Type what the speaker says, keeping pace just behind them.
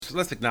first,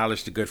 let's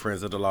acknowledge the good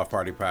friends of the Loft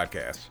Party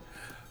Podcast.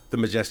 The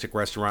Majestic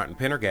Restaurant and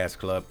Pendergast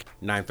Club,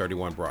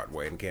 931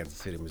 Broadway in Kansas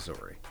City,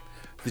 Missouri.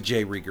 The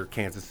J. Rieger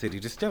Kansas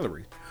City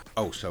Distillery,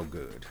 oh so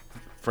good.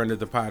 Friend of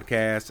the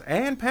podcast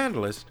and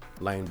panelist,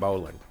 Lane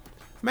Boland.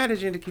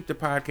 Managing to keep the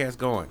podcast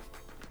going.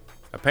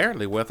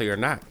 Apparently wealthy or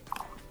not.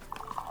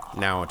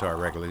 Now onto our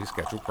regularly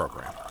scheduled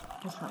program.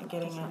 Just not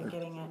getting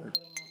it.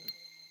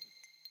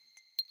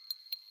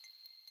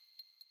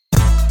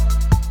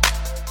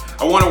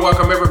 I want to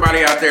welcome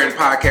everybody out there in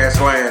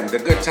podcast land. The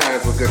Good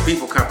Times with Good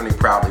People Company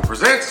proudly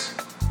presents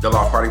the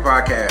Loft Party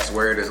Podcast,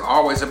 where it is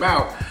always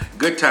about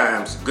good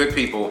times, good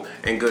people,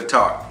 and good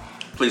talk.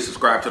 Please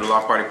subscribe to the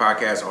Loft Party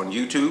Podcast on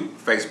YouTube,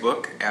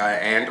 Facebook,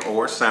 and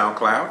or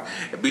SoundCloud.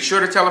 And be sure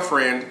to tell a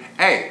friend,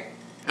 hey,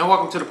 and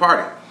welcome to the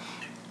party.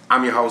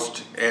 I'm your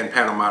host and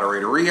panel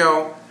moderator,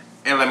 Rio,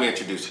 and let me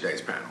introduce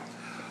today's panel.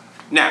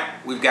 Now,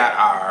 we've got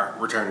our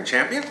returning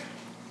champion.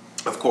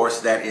 Of course,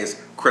 that is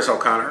Chris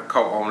O'Connor,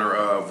 co-owner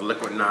of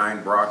Liquid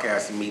 9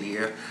 Broadcast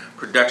Media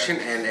Production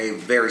and a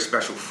very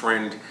special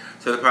friend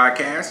to the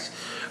podcast.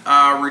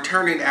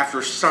 Returning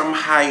after some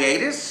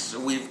hiatus,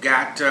 we've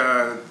got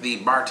the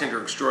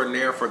bartender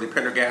extraordinaire for the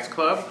Pendergast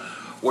Club,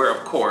 where,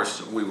 of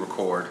course, we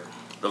record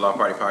the Loft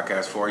Party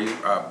Podcast for you,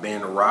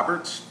 Ben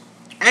Roberts,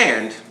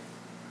 and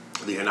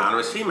the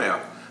anonymous female,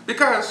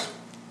 because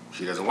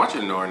she doesn't want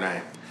you to know her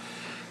name.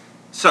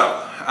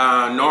 So,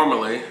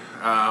 normally...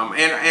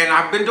 And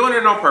I've been doing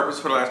it on purpose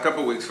for the last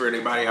couple of weeks for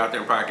anybody out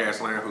there in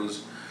podcast land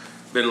who's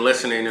been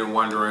listening and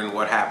wondering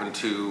what happened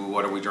to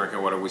what are we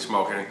drinking, what are we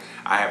smoking.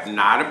 I have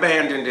not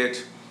abandoned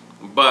it,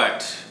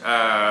 but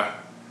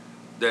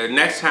the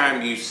next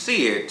time you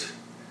see it,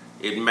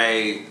 it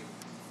may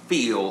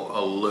feel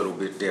a little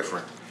bit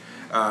different.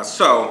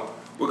 So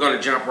we're going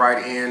to jump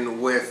right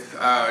in with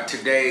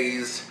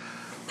today's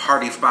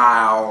Party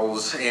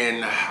Files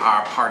and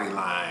our Party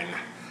Line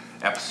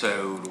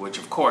episode, which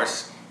of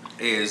course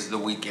is the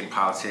week in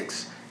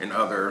politics and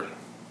other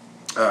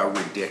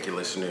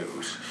ridiculous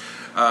news.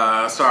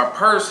 So our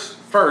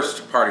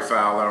first party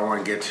file that I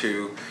want to get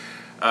to,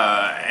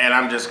 and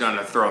I'm just going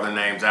to throw the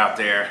names out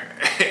there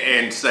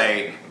and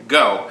say,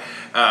 go.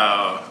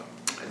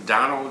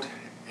 Donald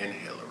and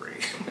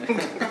Hillary.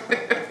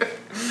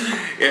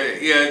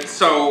 Yeah,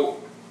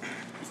 so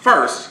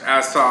first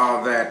I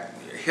saw that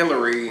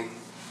Hillary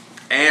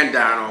and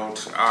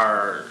Donald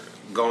are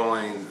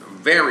going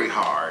very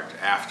hard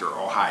after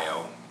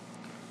Ohio.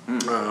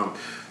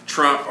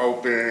 Trump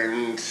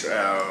opened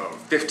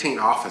 15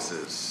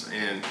 offices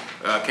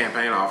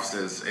campaign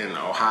offices in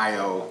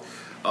Ohio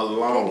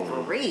alone.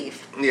 Good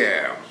grief.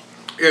 Yeah.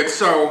 And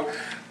so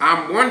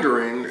I'm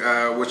wondering,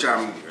 which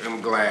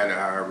I'm glad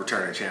our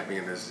returning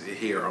champion is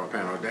here on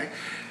panel today.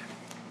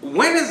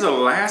 When is the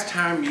last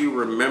time you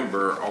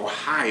remember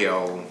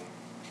Ohio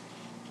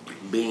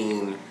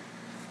being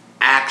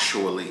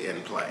actually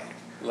in play?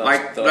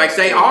 Like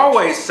they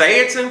always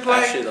say it's in play?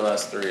 Actually, the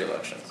last 3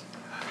 elections.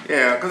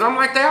 Yeah, because I'm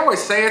like, they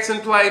always say it's in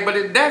play, but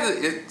it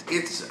doesn't.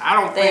 It's I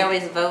don't. They think,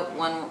 always vote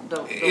one.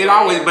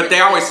 But they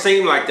always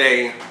seem like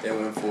they. They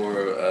went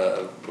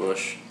for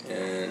Bush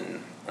in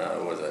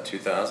what was that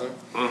 2000?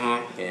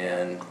 Mm-hmm.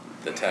 And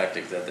the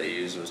tactic that they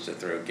used was to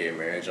throw gay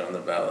marriage on the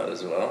ballot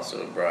as well.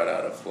 So it brought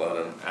out a flood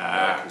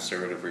of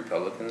conservative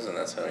Republicans, and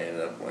that's how he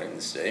ended up winning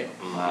the state.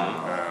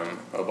 Wow.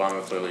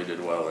 Obama clearly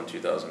did well in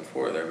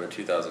 2004 there, but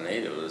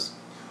 2008 it was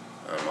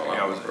a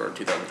lot more, or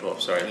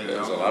 2012. Sorry, it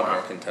was a lot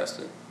more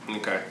contested.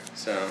 Okay.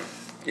 So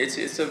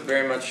it's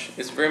very much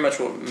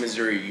what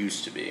Missouri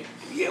used to be.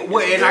 Yeah,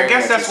 well, and I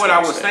guess that's what I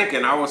was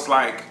thinking. I was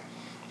like,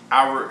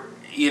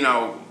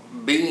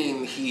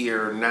 being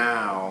here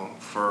now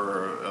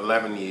for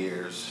 11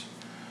 years,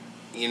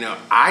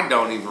 I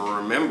don't even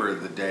remember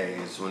the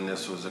days when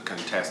this was a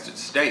contested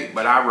state.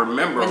 But I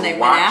remember when they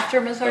went after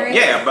Missouri.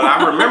 Yeah, but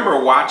I remember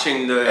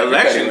watching the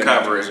election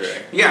coverage.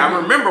 Yeah, Mm-hmm. I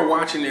remember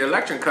watching the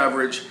election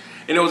coverage,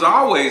 and it was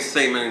always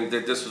seeming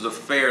that this was a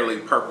fairly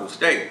purple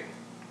state.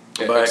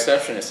 But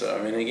exception is so.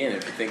 I mean, again,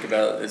 if you think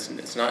about it,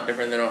 it's not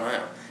different than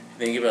Ohio. If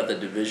you think about the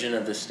division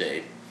of the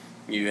state,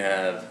 you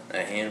have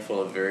a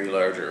handful of very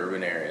large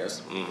urban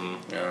areas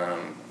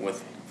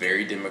with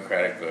very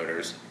Democratic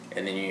voters,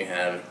 and then you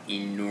have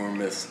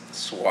enormous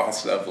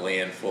swaths of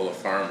land full of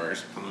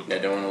farmers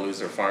that don't want to lose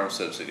their farm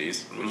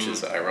subsidies, which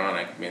is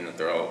ironic, being that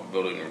they're all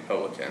voting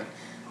Republican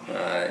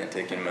and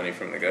taking money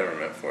from the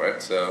government for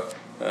it. So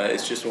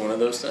it's just one of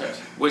those things.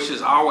 Which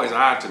is always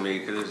odd to me,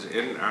 because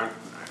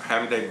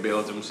haven't they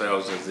billed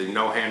themselves as the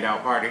no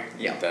handout party?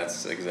 Yeah,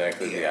 that's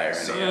exactly the irony.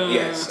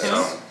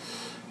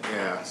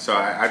 So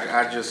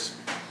I just,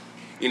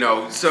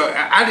 so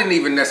I didn't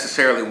even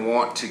necessarily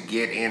want to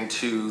get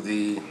into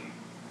the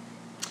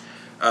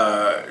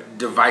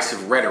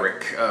divisive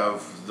rhetoric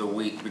of the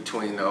week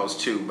between those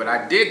two, but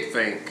I did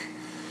think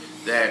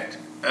that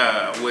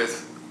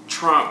with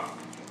Trump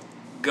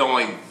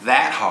going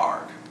that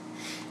hard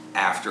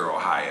after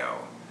Ohio,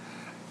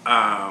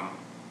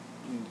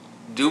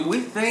 do we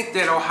think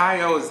that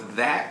Ohio is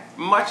that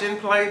much in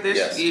play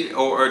this year,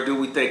 or do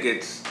we think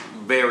it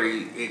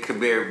could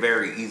very,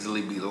 very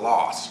easily be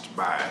lost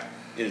by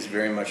is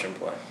very much in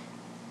play.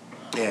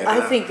 Yeah,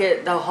 I think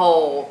the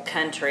whole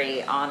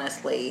country,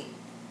 honestly,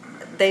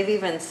 they've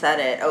even said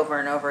it over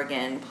and over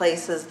again.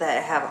 Places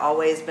that have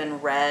always been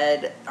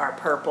red are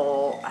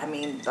purple. I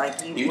mean,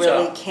 like, you Utah.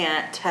 really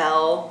can't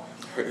tell.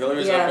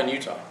 Hillary's up in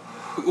Utah.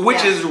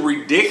 Which is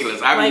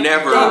ridiculous. I've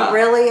never. They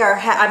really are.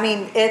 I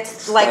mean, it's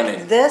Stunning.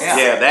 like this.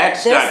 Yeah,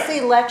 that's this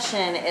stunning.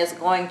 election is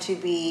going to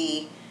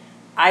be.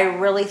 I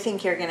really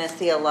think you're going to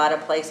see a lot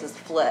of places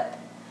flip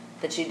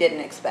that you didn't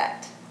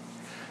expect.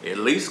 At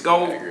least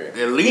go. I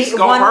agree. At least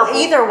go purple.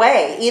 Either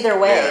way.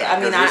 Yeah, I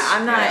mean, 'cause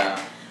I'm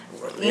not.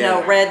 You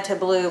know, red to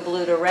blue,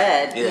 blue to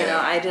red. Yeah. You know,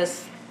 I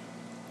just.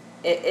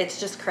 It's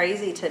just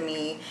crazy to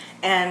me,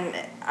 and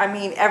I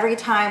mean, every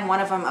time one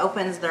of them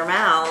opens their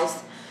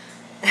mouths,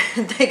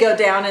 they go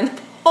down in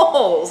the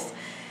polls,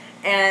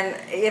 and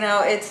you know,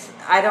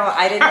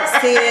 I didn't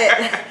see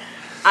it.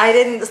 I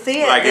didn't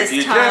see it Like, this if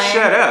you time. just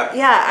shut up.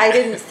 Yeah, I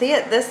didn't see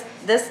it this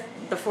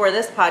before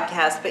this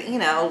podcast, but you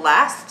know,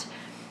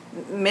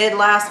 mid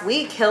last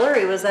week,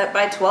 Hillary was up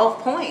by 12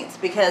 points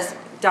because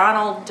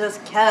Donald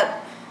just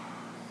kept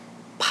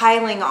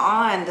piling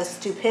on the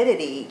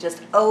stupidity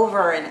just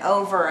over and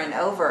over and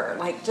over.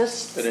 Like,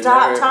 just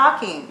stop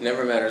talking.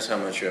 Never matters how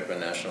much you're up in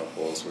national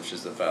polls, which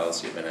is the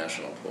fallacy of a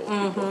national poll.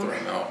 People throw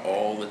them out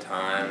all the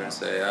time and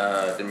say,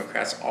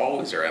 Democrats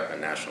always are up in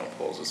national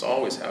polls. It's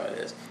always how it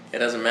is. It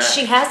doesn't matter.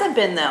 She hasn't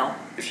been, though.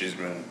 She's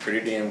been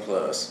pretty damn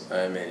close.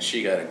 I mean,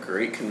 she got a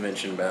great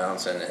convention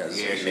bounce and has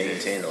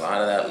maintained a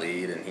lot of that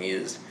lead, and he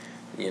is,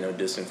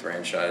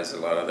 disenfranchised a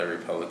lot of the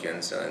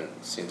Republicans, and it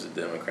seems the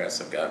Democrats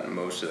have gotten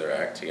most of their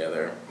act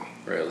together,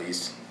 or at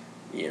least,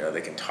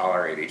 they can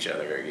tolerate each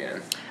other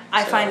again.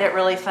 I find it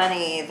really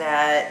funny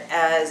that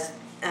as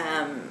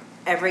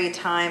every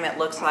time it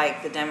looks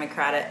like the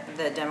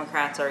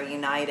Democrats are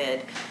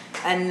united,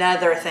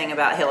 another thing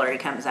about Hillary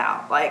comes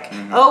out. Like,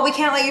 oh, we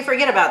can't let you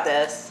forget about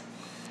this.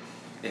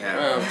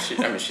 Yeah.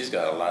 She's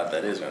got a lot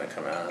that is going to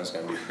come out, and it's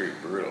going to be pretty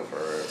brutal for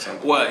her at some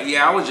point. Well,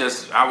 yeah, I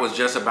was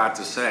just about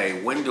to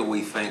say, when do we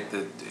think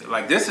that,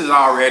 like, this is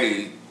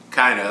already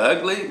kind of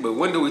ugly, but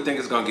when do we think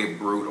it's going to get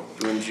brutal?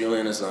 When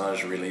Julian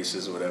Assange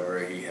releases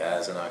whatever he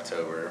has in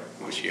October,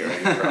 which he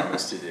already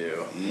promised to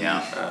do,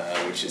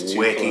 which is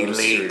too close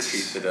to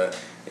repeat the.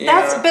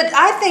 But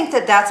I think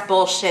that's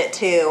bullshit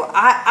too.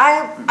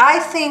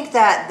 I think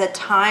that the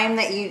time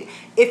that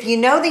if you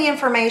know the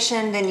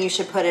information, then you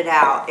should put it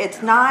out.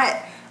 It's not.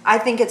 I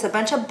think it's a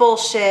bunch of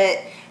bullshit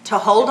to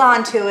hold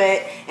on to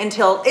it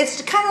until it's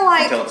kind of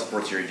like until it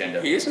supports your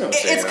agenda. It's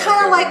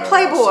kind of like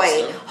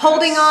Playboy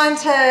holding on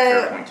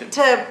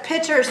to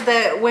pictures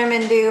that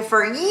women do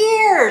for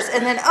years,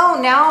 and then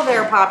now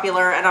they're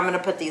popular, and I'm going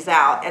to put these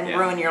out and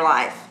ruin your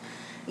life.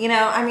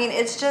 I mean,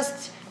 it's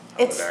just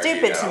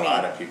stupid to me. A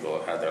lot of people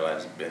have had their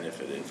lives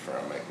benefited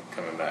from it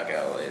coming back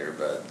out later,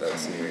 but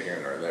that's neither here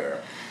nor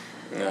there.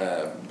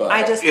 But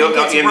I just think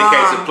it's in wrong. the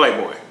case of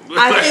Playboy.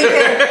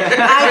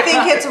 I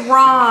think it's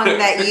wrong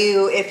that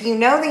if you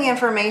know the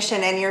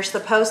information and you're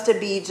supposed to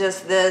be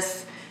just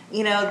this,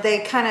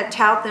 they kind of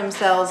tout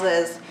themselves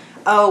as,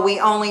 oh, we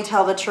only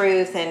tell the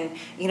truth, and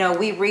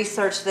we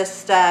research this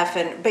stuff,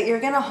 but you're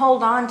going to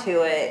hold on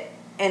to it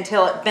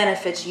until it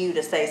benefits you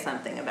to say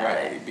something about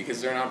it. Right, because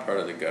they're not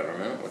part of the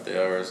government. What they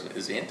are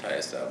is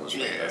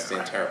anti-establishment. Yeah, That's the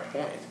entire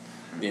point.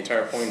 The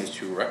entire point is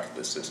to wreck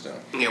the system.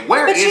 Yeah,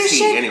 where is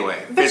he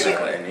anyway?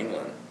 Physically in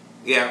England.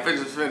 Yeah, I'm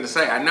just to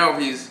say. I know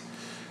he's.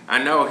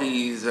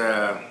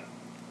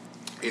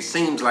 It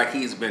seems like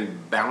he's been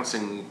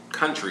bouncing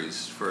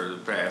countries for the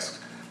past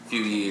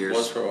few years.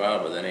 Was for a while,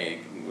 but then he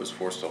was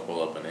forced to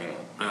hole up in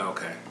England. Oh,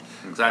 okay.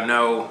 Because I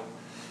know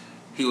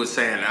he was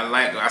saying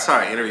I saw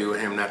an interview with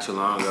him not too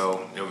long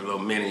ago. It was a little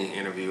mini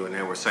interview, and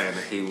they were saying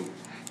that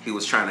he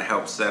was trying to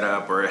help set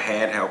up or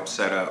had helped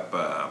set up.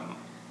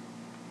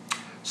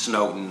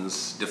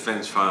 Snowden's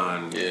defense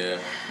fund. Yeah.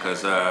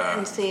 Because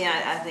and see,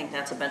 I think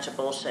that's a bunch of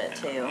bullshit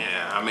too.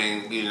 Yeah, I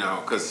mean,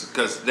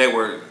 because they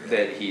were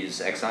that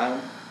he's exiled,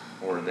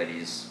 or that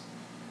he's.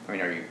 I mean,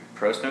 are you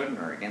pro Snowden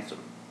or against him?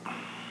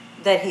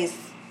 That he's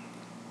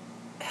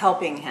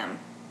helping him.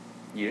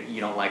 You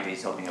don't like that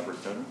he's helping Edward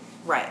Snowden?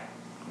 Right.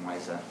 Why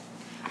is that?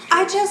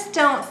 I just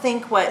don't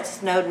think what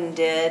Snowden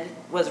did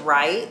was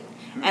right,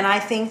 and I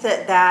think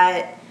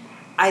that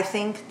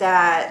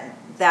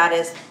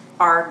is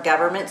our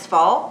government's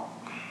fault.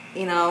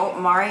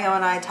 Mario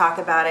and I talk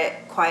about it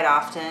quite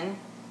often.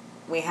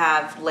 We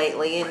have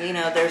lately, and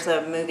there's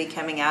a movie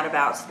coming out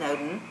about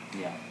Snowden.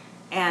 Yeah.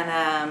 And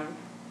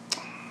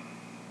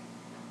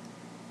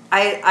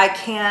I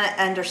can't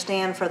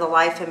understand for the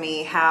life of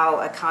me how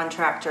a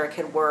contractor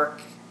could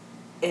work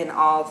in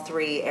all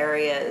three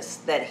areas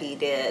that he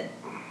did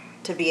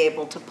to be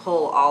able to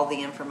pull all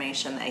the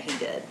information that he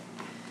did.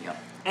 Yeah.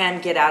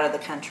 And get out of the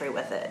country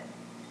with it.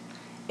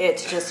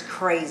 It's just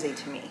crazy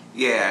to me.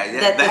 Yeah,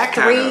 that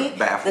kind of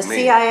baffled me.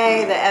 The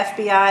CIA, the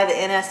FBI, the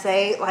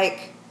NSA,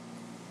 like,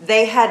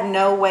 they had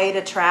no way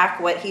to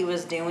track what he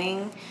was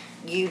doing.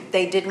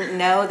 they didn't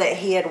know that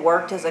he had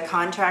worked as a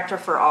contractor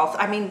for all.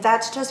 I mean,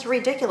 that's just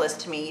ridiculous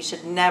to me. You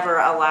should never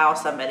allow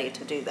somebody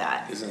to do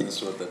that. Isn't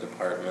this what the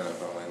Department of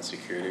Homeland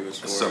Security was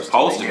for?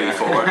 Supposed to be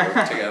for.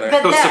 Work together.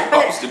 It was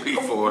supposed to be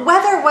for.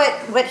 Whether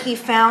what he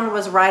found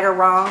was right or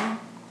wrong,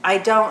 I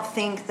don't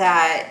think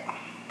that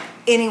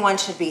anyone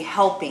should be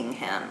helping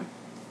him.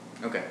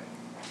 Okay.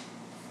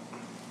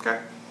 Okay.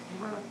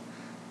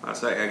 I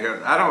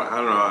don't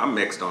know. I'm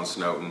mixed on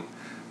Snowden.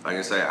 Like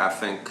I say, I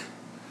think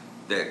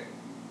that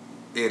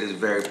it is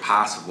very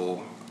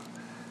possible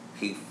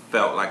he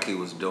felt like he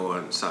was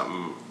doing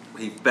something.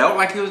 He felt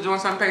like he was doing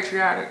something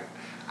patriotic.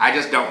 I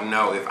just don't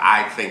know if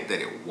I think that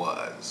it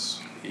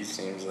was. He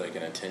seems like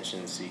an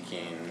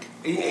attention-seeking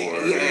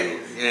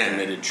Yeah.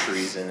 committed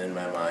treason in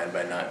my mind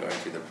by not going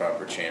through the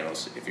proper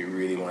channels. If you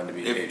really wanted to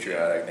be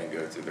patriotic, then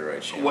go through the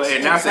right channels. Well,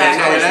 and that's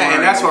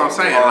what I'm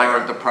saying. Are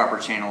Like the proper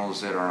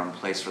channels that are in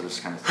place for this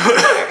kind of thing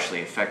actually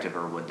effective,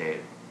 or would they,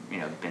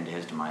 been to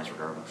his demise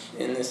regardless?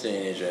 In this day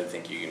and age, I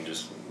think you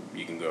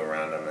can go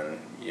around them, and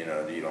you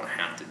don't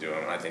have to do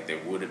them. I think they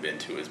would have been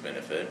to his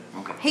benefit.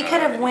 Okay. He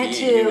could have went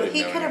he to. would have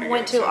He known could where have to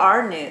went go, to so.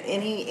 our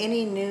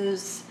any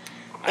news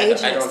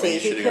agency. I don't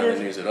think he should have could gone to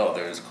the news at all.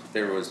 There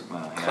was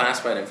Well, yeah.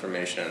 classified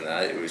information in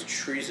that. It was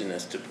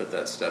treasonous to put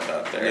that stuff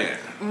out there.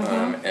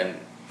 Yeah. And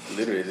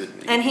literally,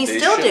 And he's they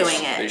still should've-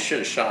 doing it. They should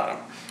have shot him.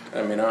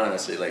 I mean,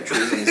 honestly, like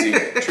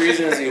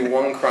treason is the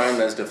one crime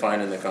that's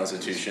defined in the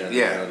Constitution, and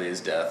Yeah. the penalty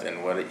is death.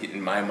 And what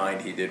in my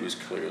mind he did was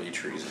clearly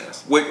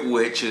treasonous.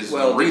 which is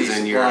the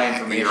reason you're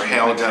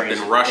held up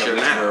in Russia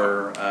now.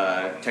 We're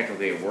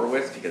technically at war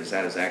with, because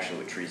that is actually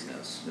what treason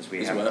is. We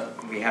Is have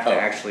what? we have to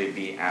actually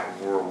be at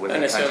war with Not the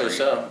necessarily country.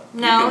 so.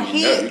 No,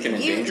 you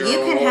can you endanger can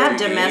a war, have you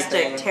can domestic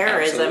anything.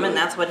 terrorism, Absolutely. and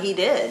that's what he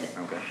did.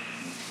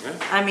 Okay.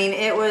 I mean,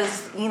 it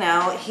was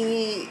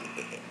he.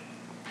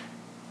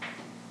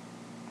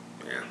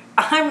 Yeah.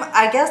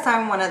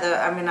 I'm one of the.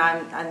 I mean,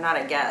 I'm not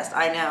a guest.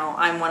 I know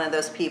I'm one of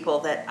those people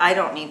that I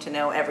don't need to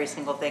know every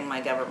single thing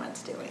my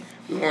government's doing.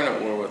 We weren't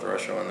at war with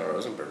Russia when the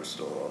Rosenbergs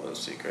stole all those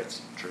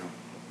secrets. True.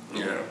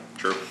 Yeah.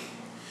 True.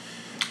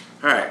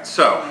 All right.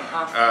 So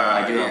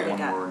I do have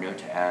yeah. one more note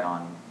to add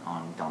on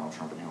Donald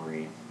Trump and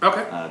Hillary.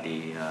 okay.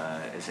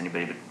 Has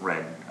anybody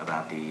read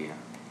about the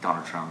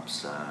Donald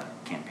Trump's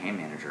campaign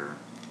manager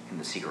in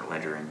the secret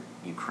ledger in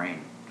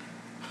Ukraine,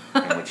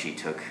 in which he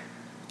took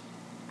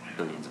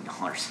billions of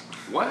dollars?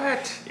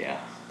 What? Yeah.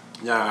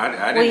 No,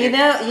 I Well,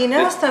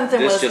 didn't.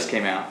 This just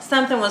came out.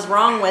 something was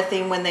wrong with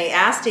him when they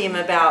asked him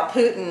about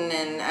Putin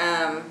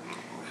and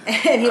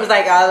he was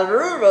like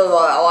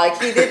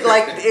like he did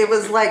like it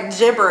was like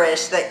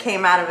gibberish that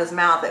came out of his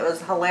mouth. It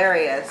was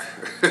hilarious.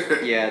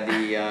 Yeah,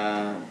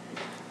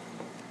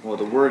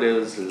 the word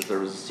is there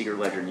was a secret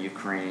ledger in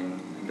Ukraine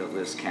that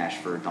lists cash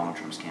for Donald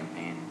Trump's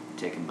campaign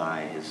taken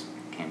by his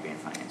campaign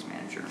finance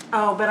manager.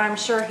 Oh, but I'm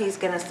sure he's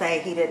gonna say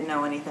he didn't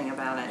know anything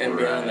about it. And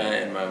beyond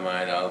that, in my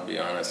mind, I'll be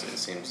honest, it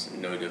seems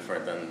no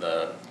different than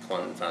the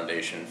Clinton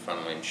Foundation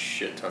funneling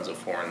shit tons of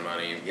foreign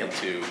money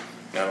into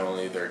not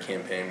only their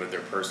campaign but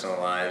their personal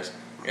lives.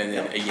 And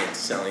then again,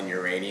 selling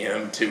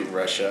uranium to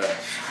Russia.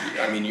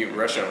 I mean,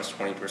 Russia owns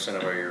 20%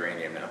 of our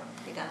uranium now.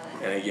 You got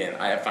it. And again,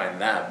 I find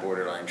that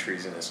borderline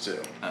treasonous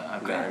too.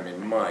 Okay. I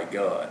mean, my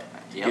God.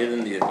 Yep. Give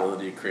them the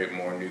ability to create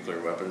more nuclear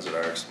weapons at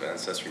our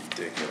expense. That's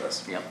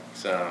ridiculous. Yep.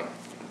 So,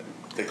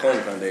 the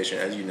Clinton Foundation,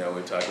 as you know,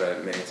 we've talked about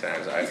it many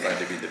times, I find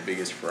to be the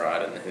biggest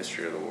fraud in the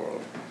history of the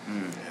world.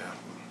 Yeah.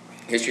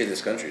 History of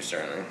this country,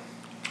 certainly.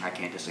 I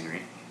can't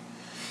disagree.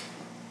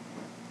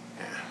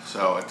 Yeah.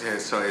 So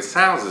it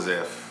sounds as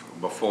if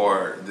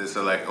before this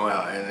election,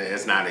 well, and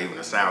it's not even.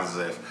 It sounds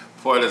as if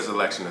before this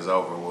election is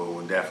over,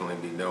 we'll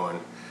definitely be doing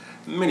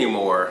many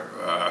more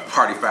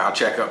party file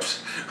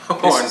checkups.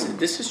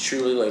 This is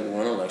truly like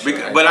one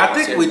election. But I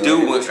think we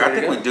do. Which way I to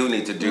think go. we do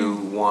need to do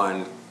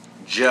one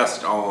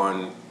just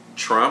on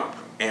Trump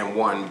and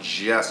one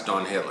just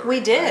on Hillary. We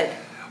did.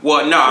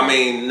 Well, no, I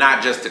mean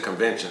not just the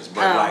conventions,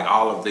 but Oh. like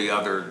all of the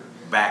other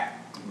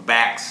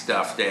back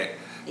stuff that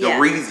the Yeah.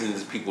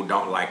 reasons people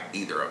don't like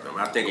either of them.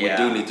 I think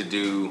Yeah. we do need to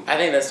do. I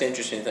think that's the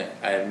interesting thing.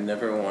 I have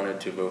never wanted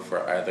to vote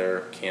for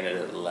either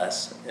candidate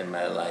less in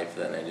my life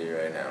than I do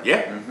right now.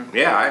 Yeah,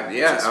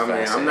 Just I mean,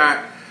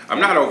 fascinating. I'm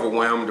not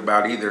overwhelmed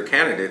about either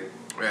candidate.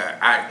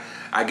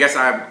 I guess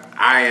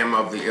I am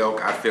of the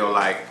ilk. I feel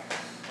like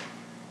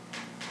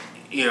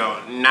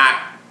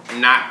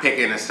not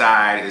picking a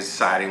side is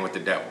siding with the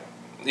devil.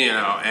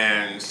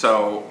 And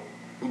so,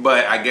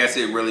 but I guess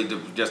it really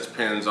just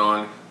depends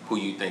on who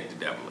you think the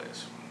devil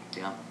is.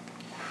 Yeah.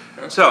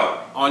 So,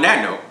 on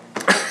that note,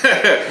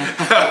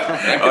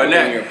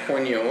 Your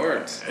poignant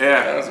words.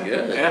 Yeah. That was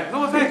good. Yeah.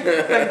 No, thank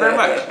you. Thank you very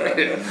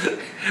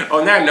much.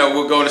 On that note,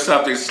 we'll go to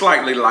something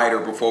slightly lighter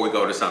before we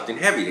go to something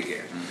heavy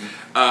again.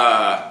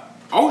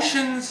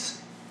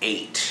 Ocean's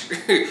 8.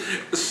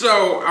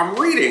 So I'm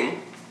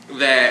reading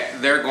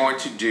that they're going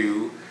to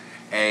do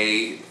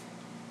a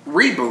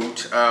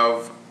reboot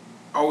of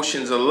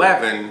Ocean's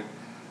 11,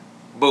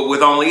 but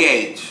with only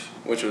 8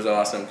 which was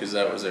awesome because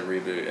that was a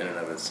reboot in and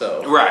of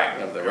itself. Right.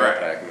 Of the Rat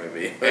Pack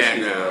movie.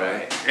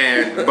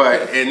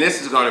 And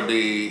this is going to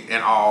be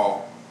an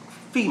all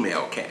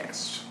female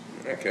cast.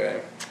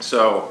 Okay.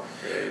 So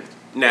Great.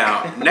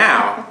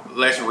 now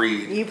let's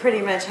read. You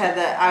pretty much had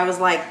that. I was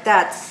like,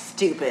 that's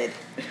stupid.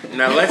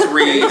 Now let's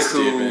read who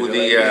Stupid.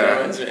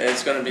 the.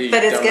 It's going to be.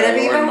 But it's done gonna by be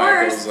Lorne even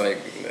Michaels, worse.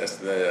 like that's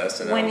the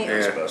SNL When you-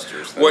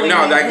 Ghostbusters. Well, When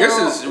no, you like this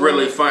know- is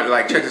really fun.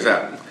 Like, check this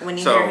out. When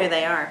you So, hear who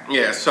they are.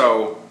 Yeah,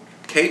 so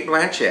Kate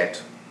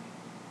Blanchett,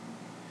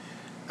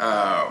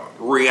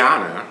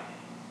 Rihanna,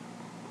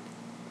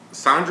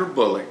 Sandra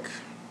Bullock,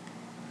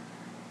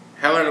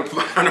 Helena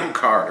Bonham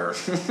Carter,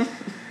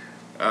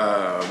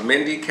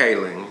 Mindy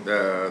Kaling,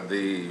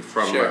 the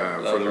from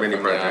the Mindy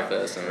from Project. The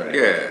Office and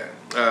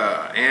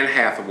Yeah, Anne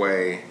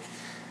Hathaway,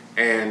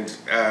 and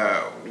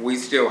we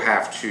still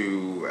have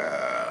to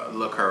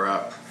look her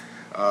up.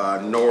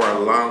 Nora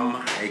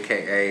Lum,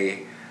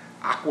 aka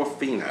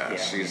Aquafina. Yeah.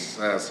 She's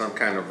some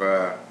kind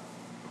of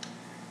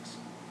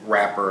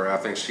rapper. I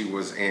think she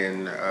was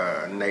in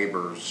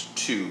Neighbors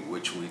 2,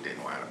 which we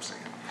didn't wind up seeing.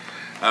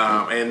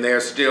 And they're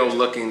still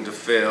looking to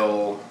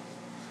fill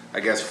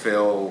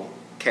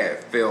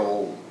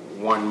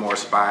one more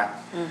spot.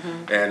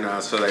 Mm-hmm.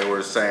 And so they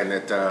were saying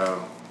that the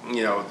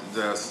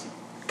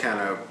kind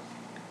of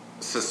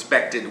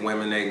suspected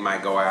women they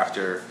might go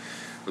after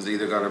was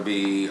either going to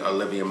be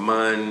Olivia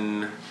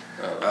Munn,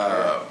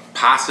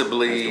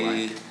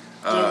 possibly.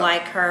 Do you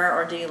like her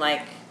or do you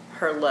like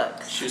her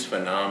looks? She was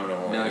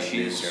phenomenal. No, in the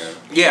she's- newsroom.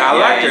 Yeah, I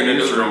liked her in the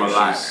newsroom, newsroom a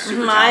lot. she's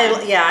super I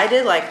talented.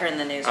 did like her in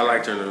the news. I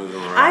liked her in the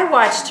newsroom. I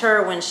watched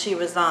her when she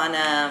was on.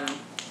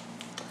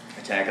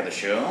 Attack of the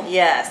Show.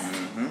 Yes.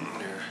 And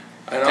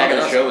Attack of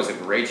the I'll- Show was a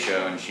great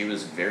show, and she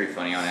was very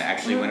funny on it.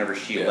 Actually, Mm-hmm. whenever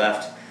she Yeah.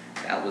 left,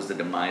 that was the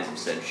demise of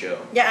said show.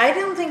 Yeah, I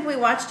don't think we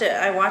watched it.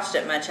 I watched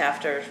it much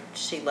after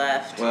she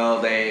left. Well,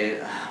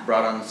 they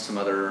brought on some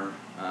other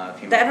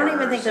female I don't even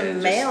think partners, the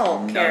and just male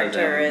none of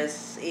character them-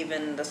 is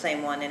even the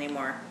same one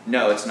anymore.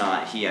 No, it's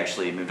not. He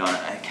actually moved on.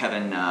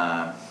 Kevin,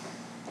 I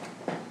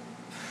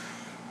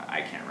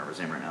can't remember his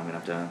name right now. I'm gonna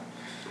have to.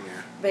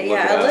 But Look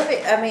yeah, it up.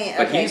 Olivia. I mean,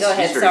 But okay, he's go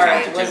ahead. very Sorry,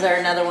 talented, was too. there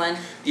another one?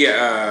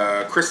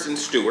 Yeah, Kristen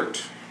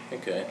Stewart.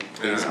 Okay.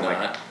 He's Yeah.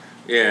 not.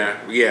 Yeah,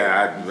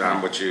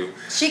 I'm with you.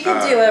 She could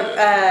do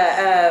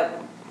a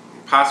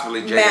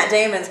Possibly Jada. Matt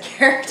Damon's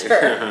character.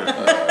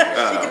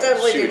 she could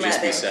totally She do would Matt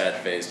just be Damon.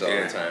 sad-faced all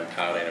Yeah. the time,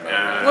 pouting about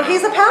Yeah. Well,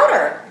 he's a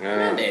powder.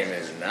 Matt Damon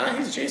is not.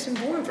 He's Jason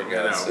Bourne, for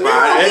God's sake. No,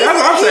 that's what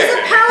I'm he's saying.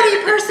 a pouty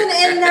person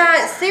in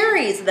that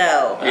series,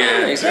 though.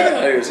 Yeah,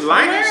 Exactly. He was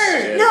Linus?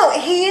 hilarious. No,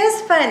 he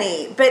is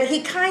funny, but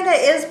he kind of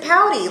is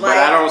pouty. But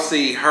I don't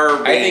see her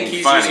being I think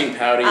he's funny. using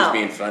pouty Oh. as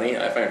being funny.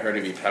 I find her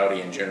to be pouty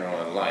in general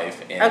in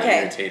life and Okay.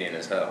 irritating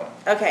as hell.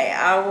 Okay,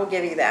 I will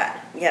give you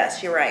that.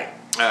 Yes, you're right.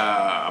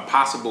 A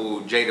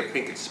possible Jada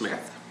Pinkett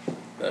Smith.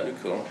 That'd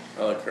be cool.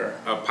 I like her.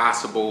 A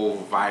possible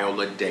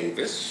Viola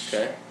Davis.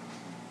 Okay.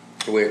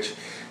 Which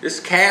this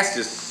cast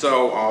is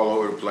so all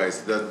over the place.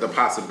 The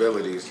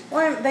possibilities.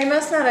 Well, they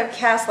must not have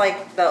cast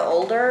like the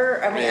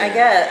older. I mean,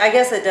 Yeah. I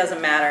guess it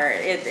doesn't matter.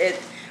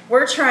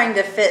 We're trying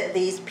to fit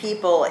these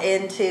people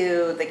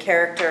into the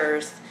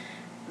characters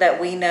that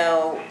we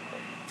know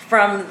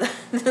from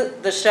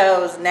the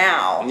shows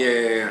now.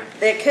 Yeah.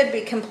 It could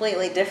be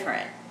completely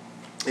different.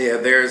 Yeah,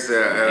 there's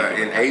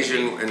an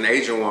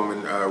Asian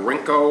woman,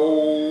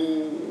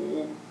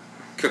 Rinko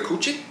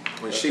Kikuchi,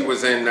 when she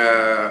was in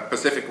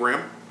Pacific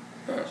Rim.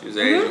 She was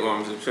an Asian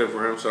woman in Pacific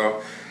Rim.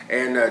 So,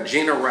 and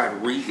Gina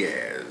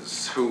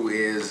Rodriguez, who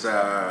is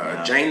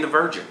Jane the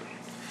Virgin.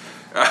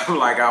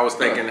 Like I was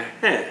thinking,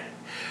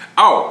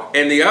 Oh,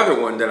 and the other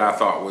one that I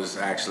thought was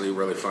actually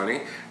really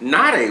funny,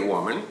 not a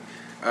woman.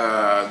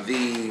 What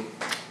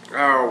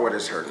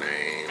is her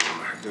name?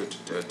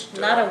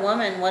 Not a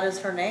woman. What is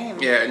her name?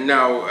 Yeah,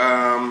 no.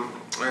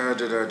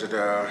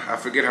 I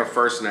forget her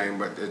first name,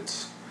 but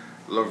it's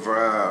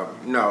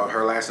no,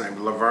 her last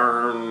name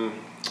Laverne,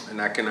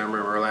 and I cannot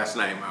remember her last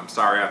name. I'm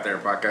sorry out there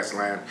in podcast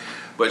land,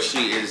 but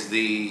she is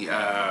the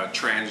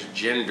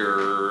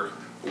transgender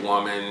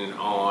woman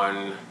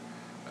on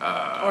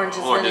Orange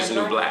is the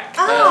New Black.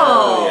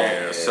 Oh.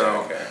 Yeah.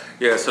 So okay.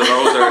 yeah, so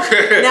those are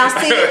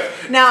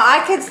Now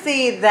I could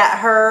see that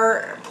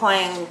her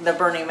playing the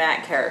Bernie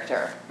Mac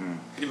character.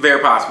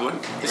 very possibly.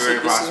 This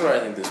is where I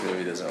think this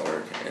movie doesn't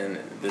work, and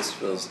this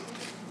feels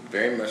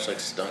very much like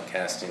stunt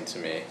casting to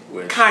me,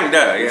 which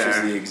Kinda, which yeah.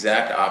 is the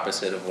exact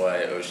opposite of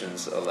why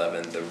Ocean's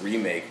 11, the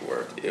remake,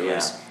 worked. It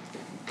was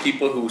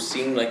people who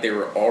seemed like they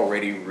were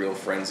already real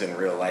friends in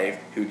real life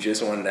who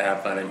just wanted to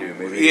have fun and do a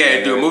movie. Yeah,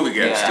 together. do a movie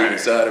together. Yeah. Steven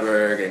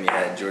Soderbergh, and you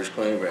had George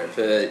Clooney, Brad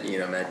Pitt,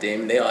 Matt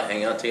Damon. They all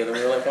hang out together in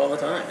real life all the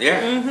time.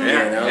 Yeah,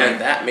 yeah. Like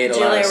that made a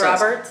lot of Julia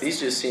sense. Roberts? These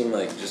just seem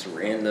like just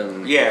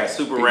random.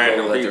 Super people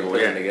random that people. they're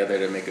putting Yeah. together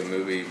to make a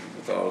movie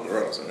with all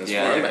girls, and it's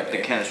Yeah, fun by the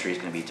me. chemistry is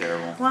going to be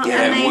terrible. Well,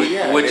 Yeah, and they,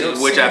 which they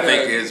don't which seem I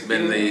think to has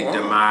been the even want.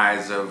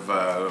 demise of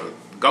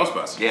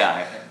Ghostbusters.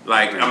 Yeah.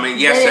 Like, I mean,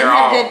 they yes, didn't they're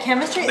have all good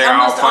chemistry. They're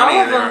all Almost funny.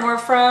 all of they're- them were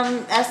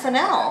from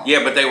SNL.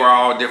 Yeah, but they were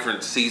all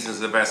different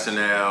seasons of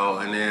SNL,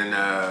 and then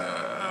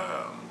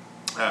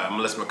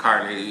Melissa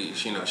McCartney,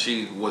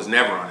 she was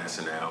never on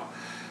SNL.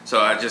 So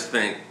I just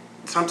think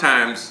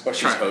sometimes... Well,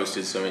 she's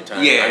hosted so many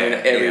times. Yeah, I mean,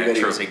 everybody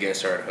true. was a guest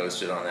star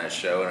hosted on that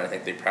show, and I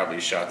think they probably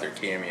shot their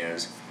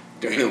cameos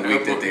during the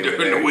week that they were there.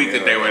 During the week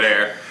that they were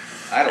there.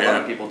 I had a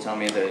lot of people tell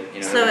me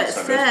that, So they it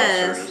saw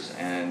says- Ghostbusters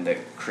and that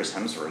Chris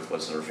Hemsworth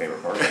was their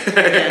favorite part.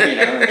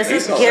 It says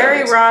He's Gary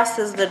hilarious. Ross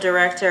is the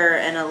director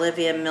and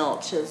Olivia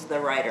Milch is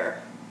the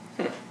writer.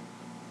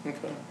 Okay.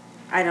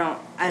 I don't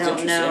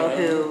That's know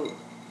interesting, who.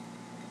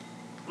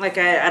 Like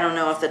I don't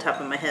know off the top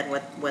of my head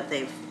what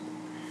they've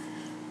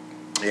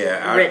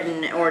Yeah,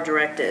 written or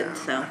directed.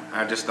 So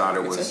I just thought it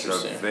It's was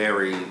interesting.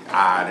 very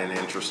odd and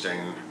interesting.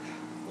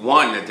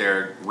 One, that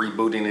they're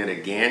rebooting it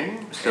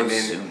again. So and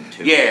then, soon,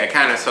 too. Yeah,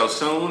 kind of so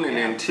soon. And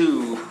Yeah. then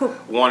two,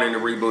 wanting to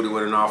reboot it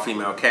with an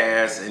all-female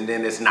cast. And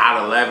then it's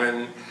not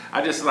 11.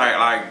 I just like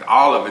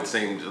all of it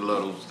seemed a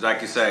little,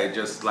 like you say,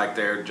 just like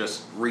they're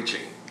just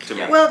reaching to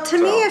me. well, to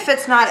me, So, if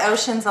it's not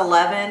Ocean's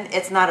 11,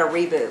 it's not a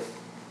reboot.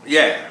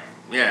 Yeah.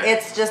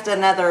 It's just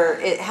another.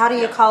 How do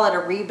you Yeah. call it a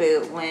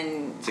reboot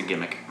when It's a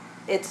gimmick.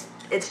 it's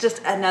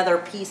just another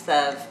piece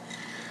of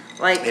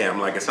like. Yeah, I'm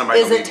like, is somebody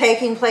Is gonna it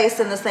taking place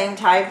in the same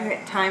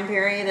time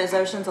period as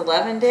Ocean's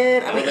 11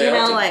 did? I Well, mean, they you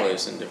all know, took like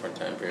place in different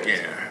time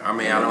periods. Yeah, I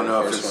mean, I don't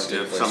know if The first one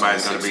took if place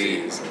somebody's in going the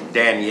to be 60s.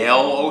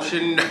 Danielle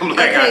Ocean. I'm like,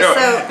 I okay,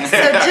 don't.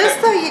 so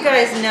just so you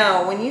guys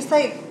know, when you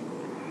say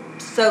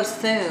so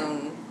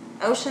soon,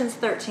 Ocean's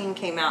 13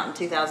 came out in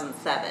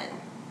 2007.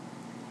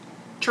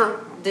 True.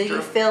 Do true.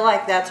 you feel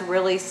like that's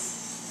really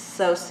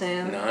so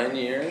soon? 9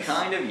 years?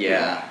 Kind of,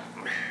 yeah.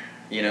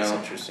 That's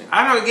interesting.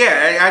 I don't.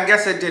 Yeah, I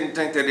guess I didn't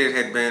think that it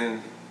had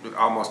been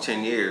almost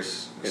 10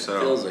 years. It So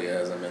feels like it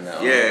hasn't been that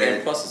long. Yeah.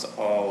 And plus it's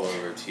all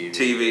over TV.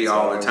 TV It's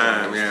all the over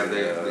time, on yeah,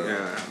 HBO.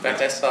 yeah. In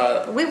fact, I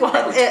saw it We watched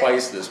probably it-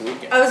 twice this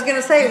weekend. I was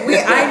gonna say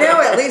I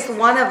know at least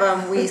one of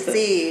them we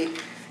see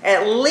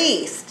at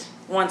least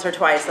once or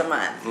twice a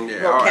month.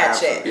 Yeah, We'll oh,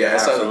 catch absolutely. it. Yeah, I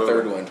saw Absolutely. the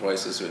third one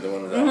twice this week, the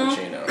one with Al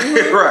Pacino.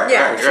 right,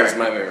 Yeah. right, Which was right.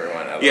 my favorite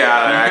one. Yeah,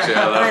 actually,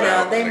 I love I that know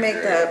one. they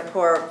make that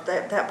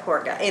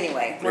poor guy.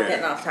 Anyway, we're Yeah.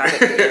 getting off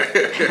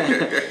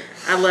topic.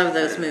 I love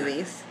those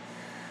movies.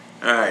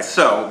 All right,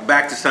 so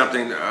back to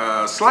something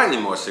slightly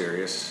more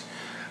serious.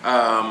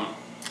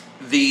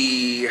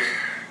 The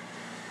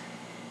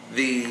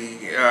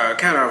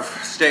kind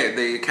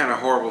of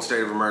horrible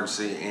state of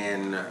emergency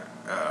in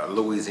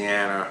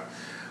Louisiana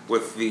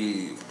with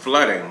the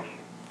flooding.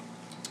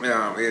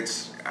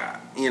 It's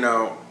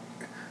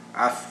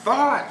I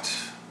thought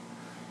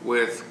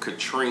with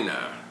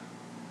Katrina,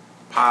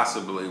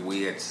 possibly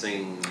we had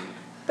seen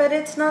But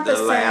it's not the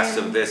the last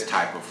same. of this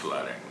type of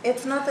flooding.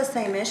 It's not the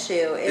same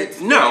issue. It's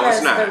No, it's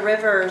because not. the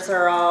rivers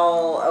are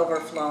all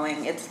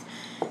overflowing.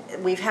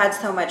 We've had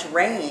so much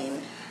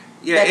rain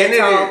that and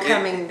it's all it-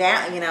 coming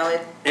down.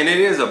 And it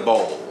is a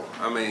bowl.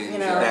 I mean, You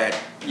know.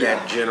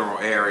 that general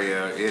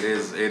area, it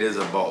is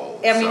a bowl.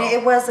 I mean, so.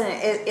 it wasn't.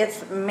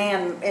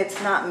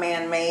 It's not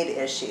man-made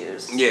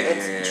issues. Yeah,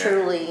 it's yeah, yeah.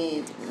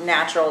 truly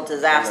natural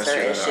disaster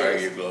Unless you're going to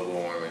issues. argue global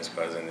warming is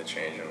causing the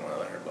change in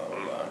weather, blah, blah,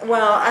 blah.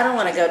 Well, I don't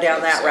want to go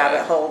down that So-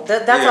 rabbit hole.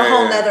 That's a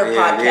whole nother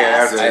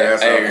podcast.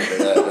 that's I a- agree,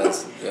 but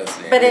that's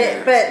the But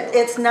end.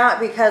 it's not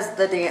because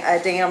a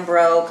dam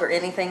broke or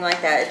anything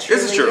like that. It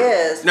This truly is true.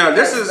 is. No,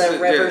 this because is- the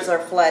rivers yeah. are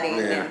flooding.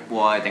 Yeah. And,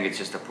 Well, I think it's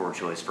just a poor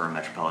choice for a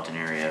metropolitan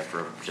area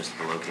for just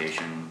the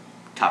location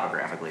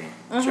topographically.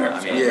 Sure.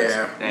 I mean,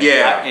 Yeah. and,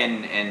 Yeah.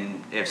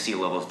 and if sea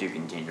levels do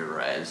continue to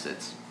rise,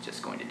 it's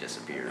just going to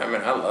disappear. I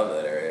mean, I love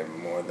that area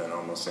more than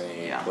almost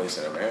any Yeah. place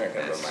in America,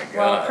 but It's- my God.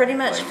 Well, pretty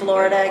much like,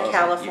 Florida, I love it.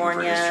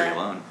 California. Even for history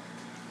alone.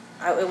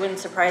 it wouldn't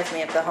surprise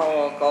me if the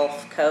whole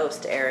Gulf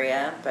Coast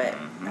area, but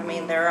I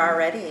mean, they're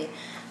already.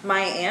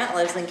 My aunt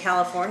lives in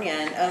California,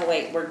 and oh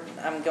wait,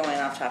 I'm going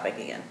off topic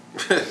again.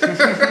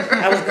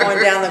 I was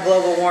going down the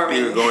global warming.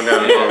 You were going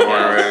down the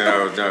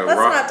road. Let's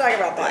not talk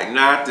about that.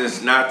 Not this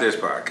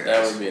podcast.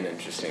 That would be an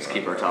interesting Let's one.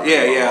 keep our topic.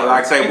 Yeah.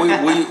 Like I say,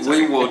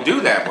 we will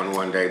do that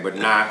one day, but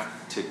not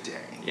today.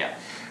 Yeah.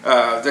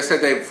 They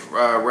said they've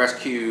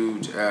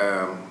rescued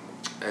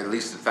at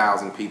least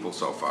 1,000 people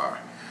so far,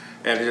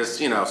 and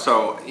just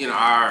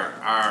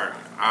our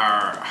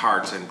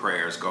hearts and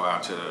prayers go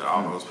out to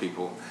all those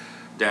people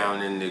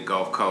down in the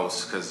Gulf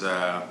Coast, because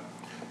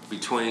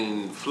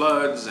between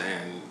floods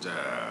and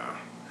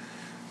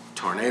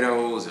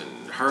tornadoes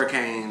and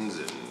hurricanes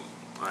and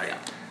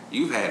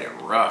you've had it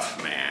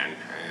rough, man.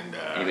 And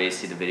Anybody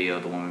see the video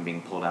of the woman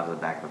being pulled out of the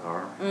back of the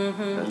car?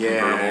 Mm-hmm. The Yeah,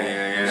 convertible,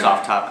 yeah.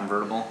 soft top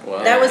convertible.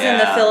 Wow. That was in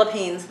the Yeah.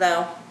 Philippines,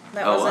 though.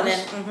 That Oh, wasn't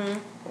was? in.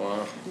 Mm-hmm.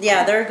 Wow.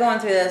 Yeah, they're going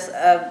through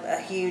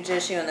a huge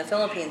issue in the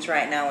Philippines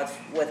right now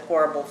with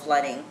horrible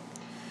flooding.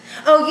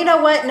 Oh, you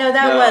know what? No,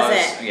 that No,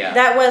 wasn't. yeah.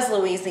 That was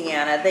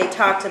Louisiana. They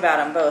talked about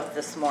them both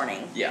this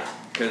morning. Yeah,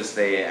 because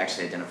they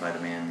actually identified the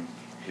man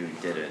who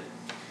did it.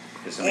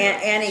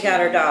 Annie got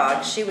her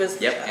dog. She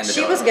was Yep, and the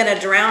she dog. was gonna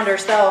drown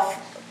herself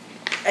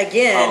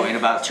again, Oh, in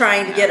about-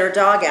 trying to get her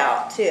dog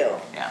out too.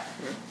 Yeah.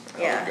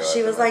 Yeah, God,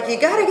 she was my like, "You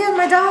dog. gotta get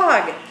my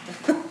dog."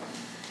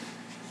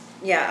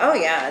 Yeah. Oh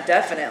yeah,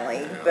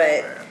 definitely.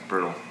 But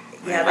Brutal.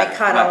 Yeah, they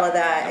caught all of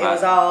that. It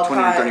was all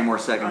 20 or caught 30 more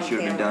seconds, on she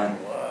would have been camera. done.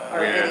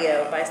 Or Yeah.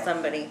 video by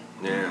somebody.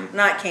 Yeah.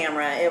 Not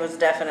camera. It was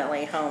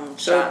definitely home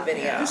So shot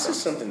video. this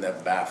is something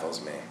that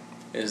baffles me,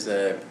 is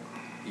that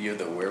you have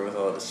the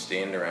wherewithal to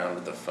stand around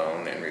with the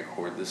phone and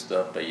record this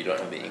stuff, but you don't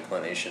have the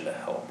inclination to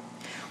help.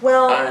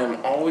 Well,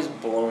 I'm always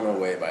blown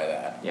away by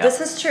that. Yeah.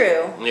 this is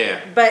true. Yeah.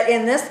 But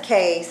in this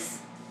case,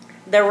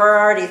 there were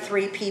already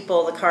 3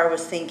 people. The car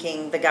was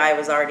sinking. The guy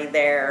was already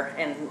there,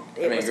 and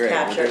it was great, but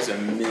captured. there's a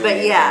million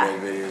But yeah.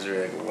 videos where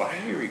you're like, why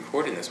are you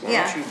recording this? Why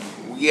Yeah. don't you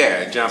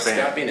Yeah, jump in.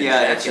 stop being a Yeah,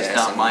 that's jackass just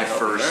not and my help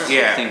first them out?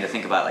 Yeah. thing to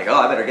think about. Like, oh,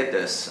 I better get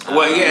this.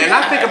 Well, yeah, and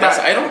I think about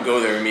I don't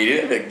go there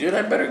immediately. Like, dude,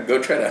 I better go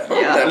try to help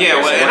Yeah. that Yeah,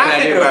 well, person. and What I can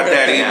I think do? about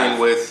that Yeah. even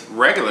with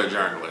regular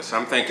journalists.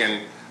 I'm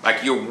thinking,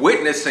 like, you're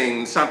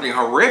witnessing something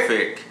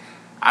horrific.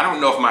 I don't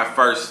know if my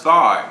first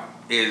thought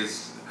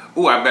is,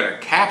 ooh, I better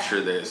capture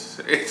this.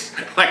 It's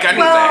like I need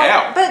to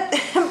help.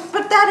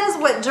 But that is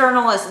what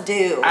journalists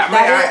do.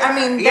 I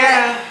mean,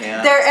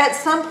 There at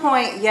some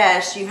point,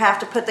 yes, you have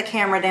to put the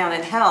camera down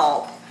and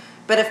help.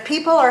 But if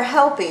people are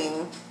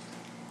helping,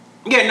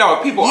 Yeah, no,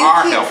 people you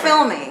are keep helping.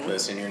 filming.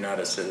 Listen, you're not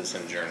a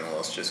citizen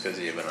journalist just because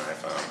you have an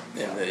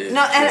iPhone.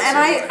 No, and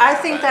I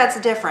think that's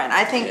different.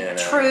 I think Yeah,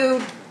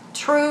 no.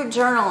 true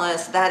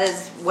journalists, that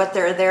is what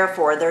they're there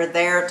for. They're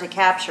there to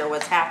capture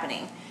what's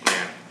happening. Yeah.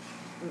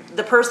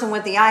 The person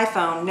with the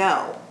iPhone,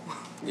 no.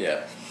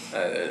 Yeah,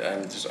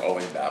 I'm just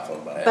always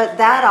baffled by it. But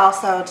that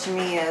also, to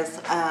me,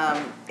 is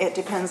it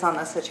depends on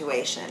the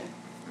situation.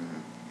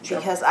 Sure.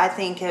 Because I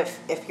think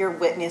if you're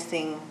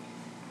witnessing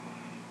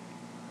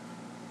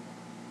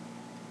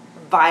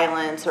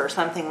violence or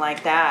something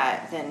like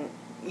that, then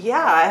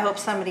yeah, I hope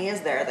somebody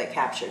is there that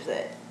captures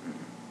it.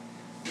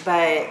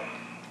 But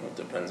It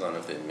depends on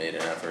if they've made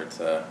an effort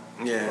to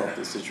Yeah. help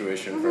the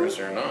situation first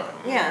or not.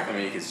 Yeah. I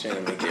mean, you could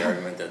certainly make the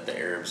argument that the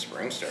Arab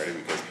Spring started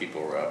because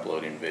people were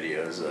uploading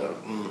videos of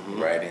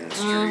rioting in the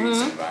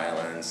streets and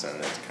violence, and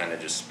it's kind of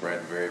just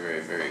spread very, very,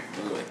 very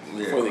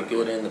quickly for the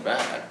good and the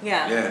bad.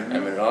 yeah. Yeah. I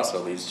mean, it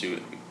also leads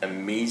to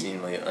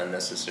amazingly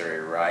unnecessary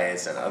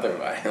riots and other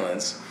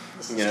violence,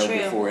 This is true.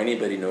 before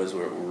anybody knows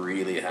what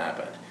really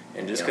happened.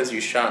 And just because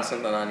you shot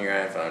something on your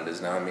iPhone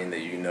does not mean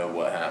that you know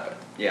what happened.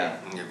 Yeah.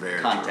 You're very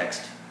true.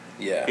 Context.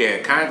 Yeah. Yeah,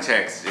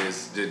 context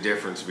is the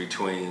difference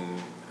between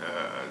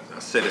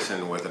a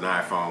citizen with an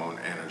iPhone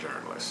and a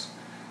journalist.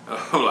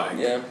 Like,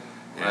 Yeah.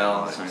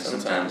 Well, like,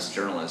 sometimes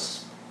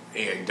journalists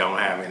yeah, don't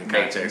have any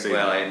context either.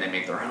 well, and they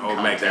make their own Or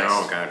context. make their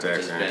own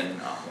context, Which has yeah.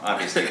 been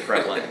obviously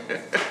prevalent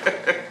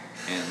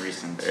in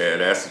recent Yeah,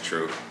 that's the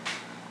truth.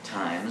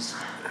 times.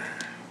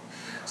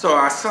 So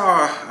I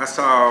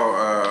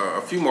saw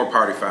a few more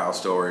party foul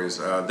stories.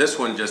 This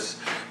one just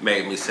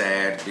made me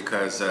sad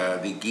because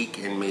the geek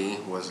in me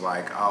was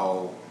like,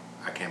 "Oh,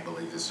 I can't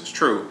believe this is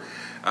true."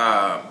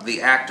 The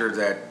actor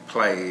that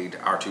played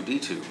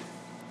R2-D2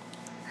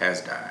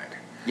 has died.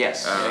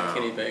 Yes. Yeah,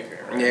 Kenny Baker.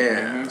 Right?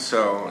 Yeah.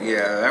 So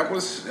yeah, that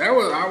was. I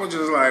was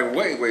just like,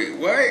 wait,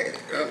 what?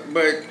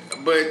 But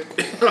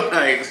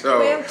like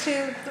so. We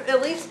have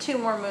at least 2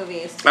 more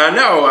movies. I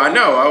know. I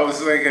was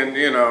thinking,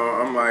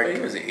 I'm Wait, he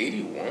like, was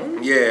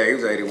 81? yeah, he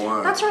was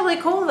 81. That's really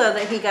cool, though,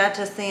 that he got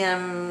to see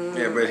him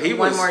Yeah, but he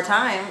one was- more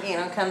time,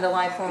 come to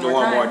life one more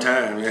time. One more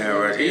time, yeah.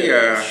 But he,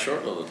 a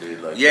short little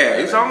dude like yeah,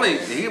 that.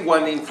 he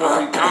wasn't even 4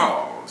 feet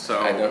tall. So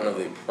I don't know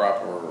the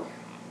proper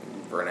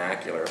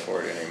vernacular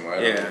for it anymore.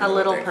 I don't Yeah. know A what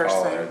little they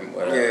call person. it,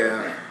 whatever.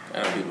 Yeah. I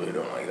know people who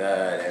don't like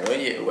that. And, well,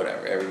 yeah,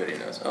 whatever. Everybody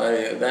knows. I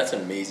mean, that's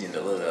amazing to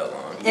live that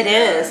long. It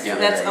is.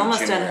 Given That's that almost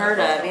you and unheard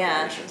health of,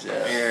 yeah. complications,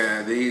 Yeah. Yeah,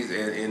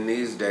 in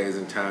these days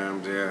and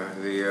times, it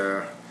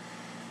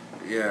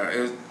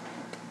was,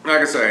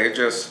 like I say, it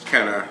just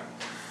kind of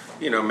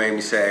made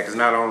me sad because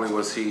not only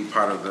was he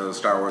part of the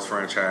Star Wars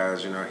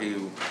franchise,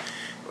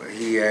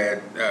 he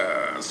had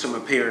some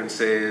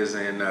appearances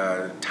in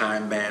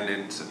Time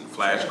Bandits and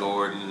Flash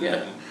Gordon,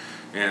 Yeah.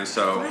 and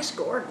so Flash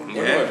Gordon. I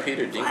wonder Yeah. what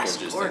Peter Flash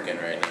Dinklage is Gordon.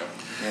 thinking right now.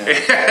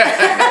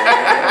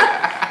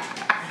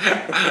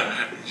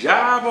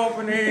 job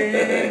opening.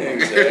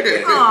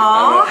 Exactly. Aw.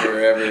 I'm up for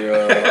every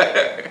role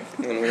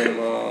and win them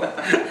all.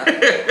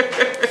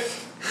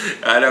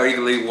 I know he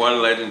can leave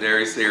one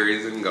legendary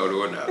series and go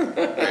to another.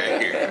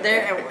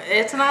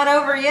 It's not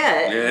over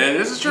yet. Yeah,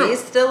 this is true.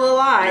 He's still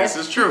alive. This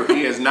is true.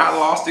 He has not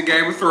lost to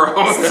Game of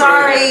Thrones.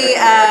 Sorry,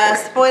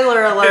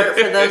 spoiler alert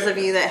for those of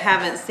you that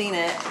haven't seen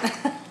it.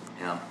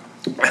 Yeah.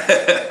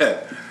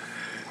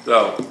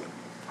 So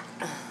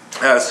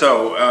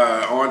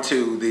on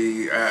to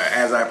the,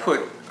 as I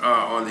put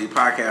on the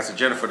podcast of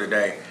Jennifer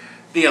today,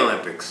 the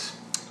Olympics.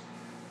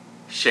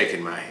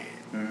 Shaking my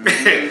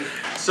head.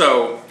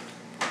 So,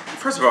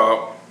 first of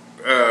all,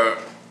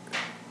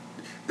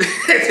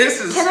 this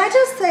is... Can I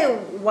just say,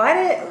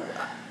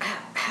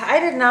 I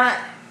did not,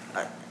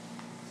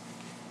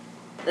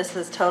 this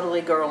is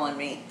totally girl in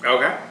me.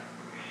 Okay.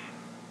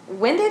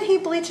 When did he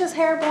bleach his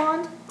hair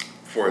blonde?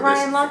 For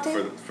Ryan this,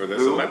 Lochte? for this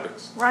Who?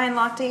 Olympics. Ryan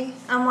Lochte?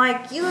 I'm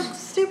like, you look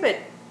stupid.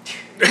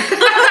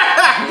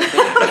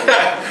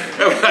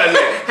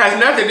 Has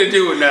nothing to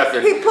do with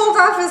nothing. He pulled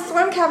off his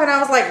swim cap and I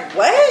was like,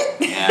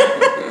 what? Yeah.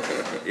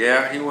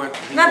 Yeah, he went.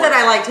 Not that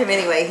I liked him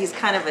anyway. He's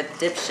kind of a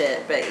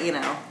dipshit, but you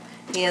know,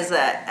 he is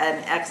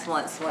an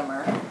excellent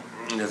swimmer.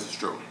 This is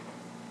true.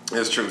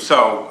 It's true.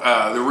 So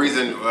the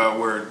reason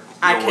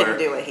I couldn't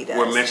do what he does.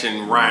 We're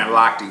mentioning Ryan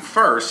Lochte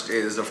first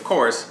is, of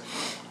course,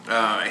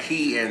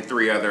 he and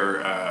 3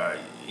 other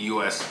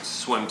U.S.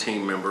 swim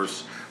team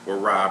members were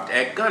robbed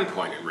at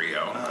gunpoint in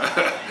Rio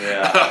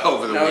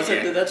over the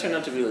weekend. Did that turn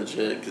out to be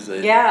legit? Because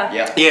Yeah.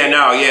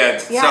 Yeah.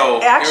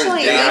 So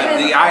actually,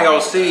 the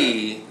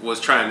IOC was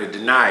trying to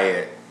deny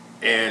it,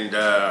 and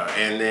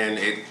then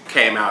it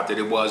came out that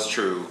it was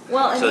true.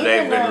 Well, so and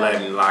they've even, been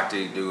letting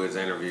Lochte do his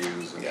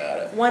interviews. Got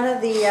it. one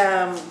of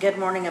the Good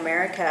Morning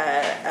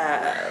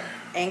America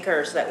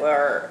anchors that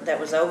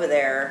was over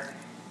there,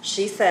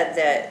 she said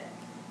that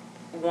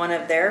one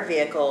of their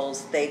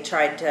vehicles, they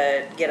tried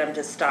to get him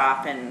to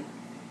stop, and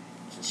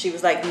she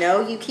was like,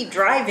 "No, you keep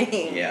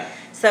driving." Yeah.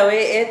 So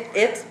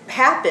it's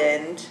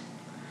happened.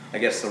 I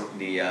guess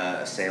the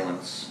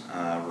assailants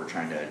were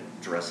trying to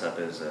dress up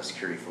as a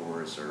security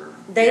force or...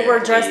 They were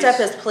dressed up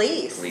police. as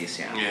police. Police,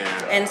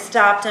 yeah. And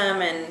stopped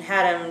him and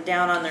had him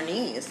down on their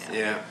knees.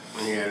 Yeah,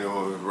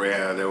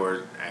 they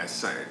were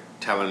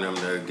telling them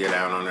to get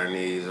out on their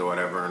knees or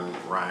whatever, and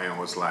Ryan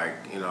was like,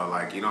 you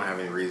don't have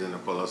any reason to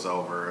pull us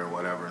over or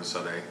whatever, and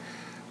so they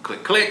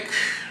click,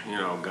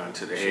 gun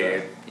to the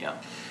head. Yeah.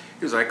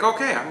 He was like,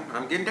 okay,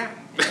 I'm getting down.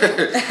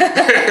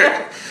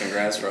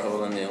 Congrats for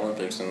holding the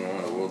Olympics in one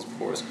of the world's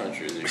poorest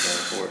countries. You can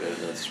afford it.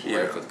 That's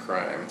rife with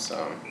crime.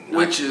 So,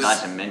 Not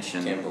to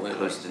mention can't believe it.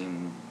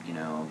 posting,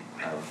 a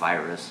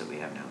virus that we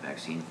have no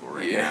vaccine for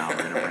right Yeah. now. We're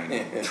going to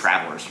bring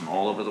travelers from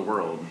all over the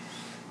world.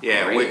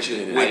 Yeah, Great which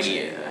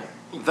idea.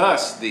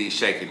 thus the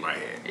shaking my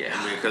head. Yeah.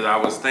 Because I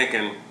was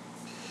thinking,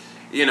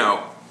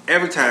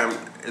 every time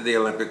the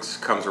Olympics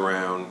comes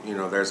around,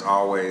 there's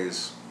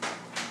always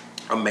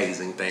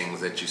amazing things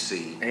that you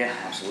see. Yeah,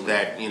 absolutely.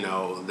 That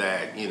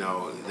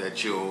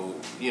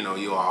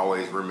you'll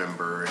always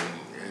remember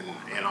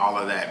and all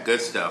of that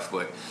good stuff.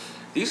 But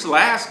these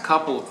last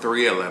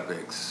 3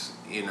 Olympics,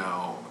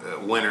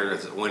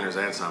 winners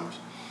and summers,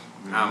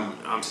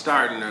 I'm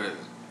starting to,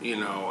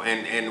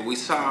 and we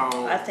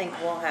saw. I think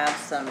we'll have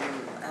some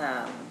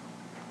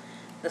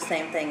the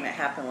same thing that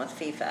happened with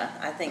FIFA.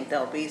 I think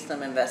there'll be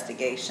some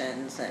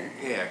investigations, and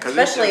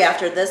especially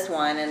after this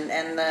one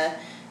and the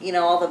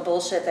all the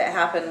bullshit that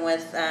happened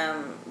with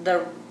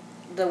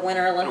the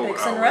Winter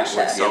Olympics in Russia.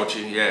 With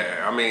Sochi,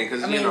 yeah.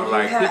 Because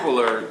people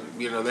are,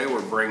 they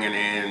were bringing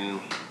in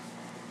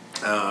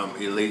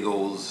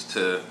illegals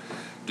to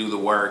do the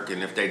work,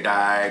 and if they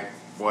died,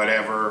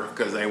 whatever,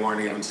 because they weren't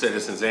even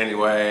citizens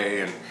anyway.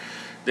 And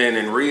then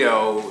in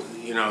Rio,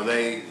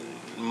 they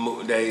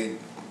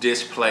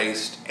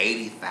displaced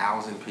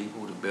 80,000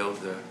 people to build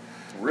the.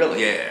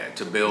 Really? Yeah,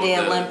 to build the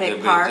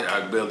Olympic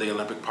Park. Build the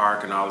Olympic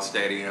Park and all the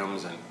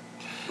stadiums and.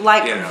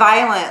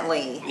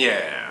 Violently.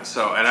 Yeah.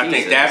 So, and I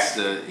think that's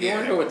the. You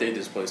wonder what they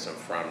displaced them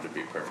from, to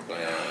be perfectly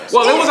honest.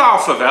 Well, it was all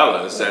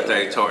favelas that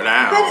they tore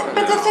down.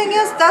 But the thing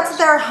is, that's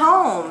their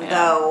home,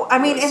 though. I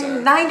mean,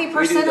 and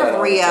 90%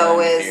 of Rio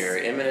is. Here.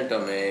 Eminent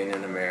domain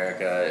in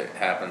America, it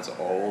happens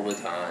all the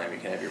time. You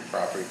can have your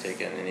property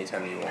taken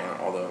anytime you want,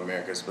 although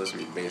America is supposed to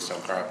be based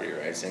on property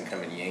rights and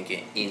come and yank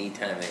it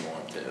anytime they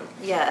want to.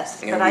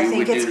 Yes, And but I we think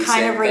would do it's the kind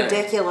same of thing.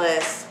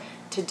 ridiculous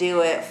to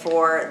do it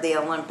for the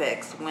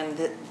Olympics when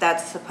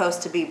that's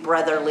supposed to be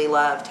brotherly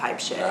love type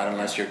shit. Not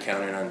unless you're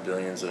counting on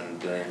billions and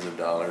billions of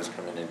dollars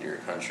coming into your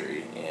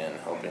country and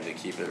hoping to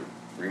keep it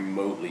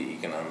remotely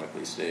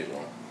economically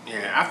stable.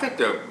 Yeah, I think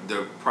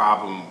the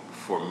problem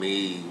for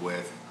me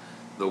with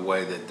the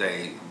way that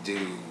they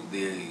do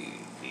the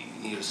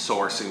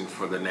sourcing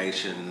for the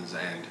nations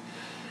and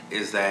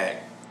is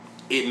that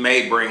it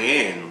may bring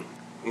in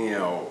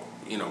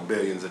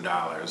billions of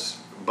dollars,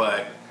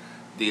 but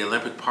the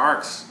Olympic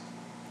parks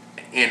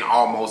in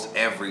almost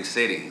every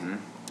city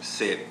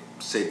sit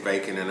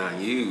vacant and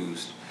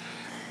unused,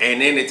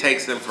 and then it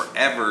takes them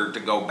forever to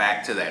go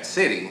back to that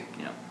city.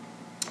 Yeah.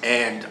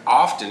 And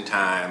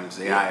oftentimes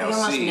the IOC You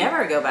almost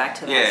never go back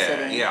to that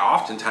city. Yeah,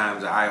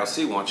 oftentimes the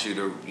IOC wants you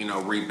to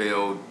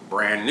rebuild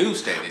brand new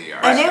state of the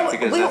art.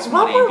 And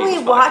what were we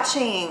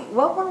watching?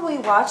 What were we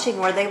watching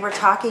where they were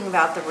talking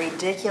about the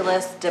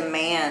ridiculous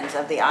demands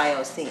of the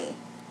IOC?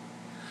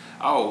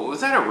 Oh, was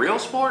that a real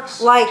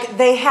sports? Like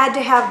they had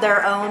to have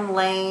their own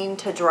lane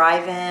to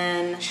drive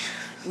in.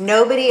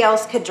 Nobody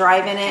else could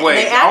drive in it. Wait,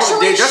 they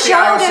actually just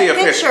showed the IOC a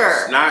picture.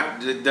 officials,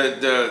 not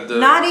the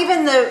Not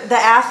even the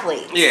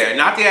athletes. Yeah,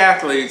 not the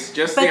athletes,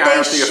 just But the IOC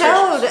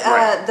officials.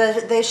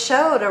 Right. they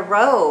showed a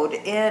road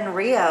in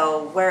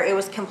Rio where it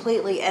was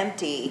completely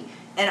empty,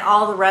 and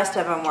all the rest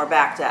of them were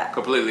backed up.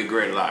 Completely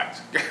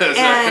gridlocked.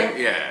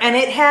 And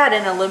it had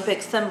an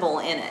Olympic symbol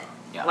in it.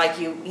 Yeah. Like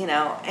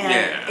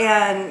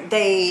and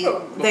they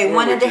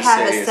wanted to Before we have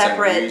just a say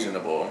separate. It's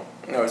unreasonable.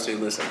 I would say,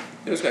 listen,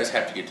 those guys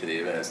have to get to the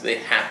events. They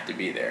have to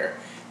be there.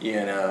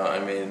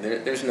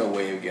 There's no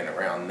way of getting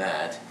around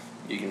that.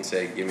 You can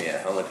say, give me a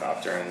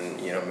helicopter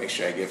and make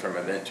sure I get from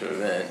event to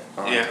event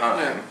on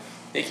time.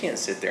 They can't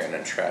sit there in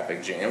a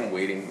traffic jam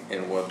waiting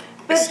in what a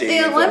But the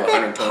stadium full of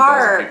Olympic 120,000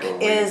 Park people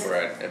waiting is for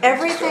it to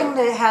everything start.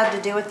 that had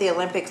to do with the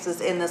Olympics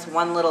is in this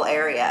one little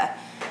area.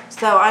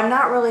 So I'm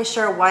not really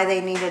sure why they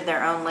needed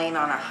their own lane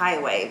on a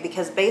highway,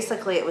 because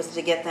basically it was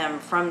to get them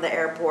from the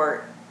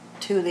airport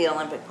to the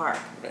Olympic Park.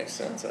 Makes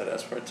sense. I'd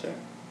ask for it too.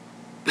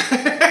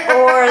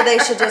 Or they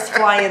should just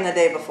fly in the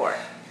day before.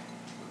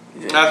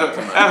 Yeah, That's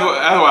why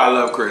I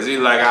love Chris. He's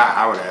like,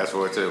 I would ask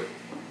for it too.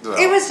 So.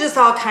 It was just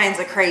all kinds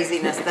of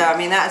craziness, though. I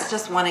mean, that's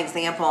just one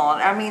example.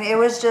 I mean, it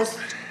was just,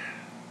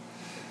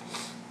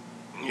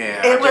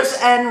 Yeah. it was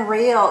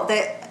unreal.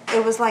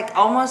 It was like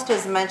almost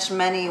as much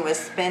money was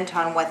spent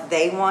on what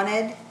they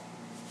wanted.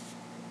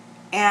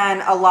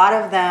 And a lot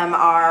of them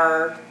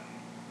are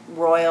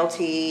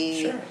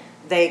royalty. Sure.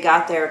 They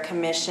got their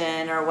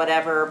commission or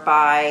whatever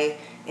by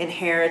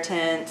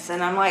inheritance.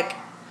 And I'm like,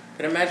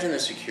 But imagine the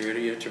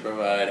security you have to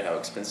provide, how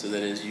expensive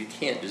that is. You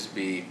can't just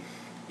be,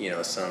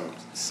 some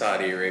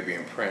Saudi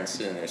Arabian prince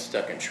and they're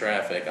stuck in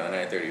traffic on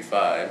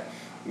I-35.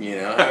 How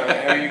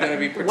are you going to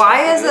be protected?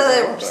 why is It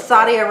doesn't work a like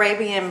Saudi that.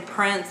 Arabian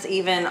prince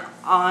even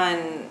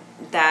on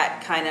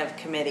that kind of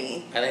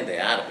committee? I think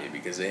they ought to be,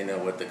 because they know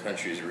what the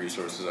country's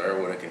resources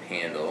are, what it can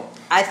handle.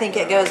 I think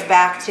it goes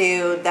back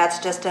to that's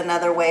just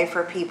another way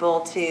for people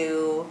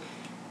to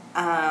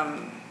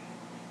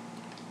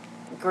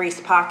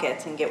grease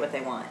pockets and get what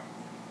they want.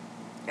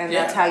 And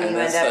that's how you and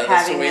end that's up the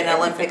having way an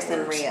everything Olympics in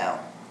works. Rio.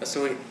 That's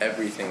the way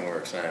everything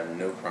works, and I have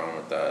no problem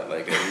with that.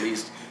 Like, at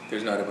least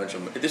there's not a bunch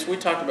of this. We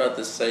talked about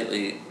this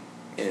slightly,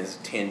 is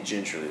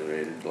tangentially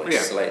related, like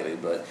slightly,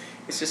 but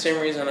it's the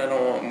same reason I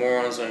don't want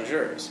morons on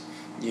jurors.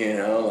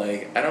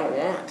 I don't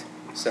want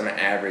some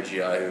average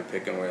yahoo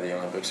picking where the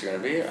Olympics are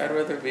going to be. I'd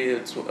rather be a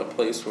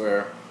place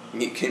where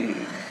you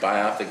can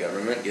buy off the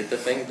government, get the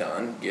thing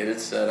done, get it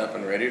set up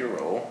and ready to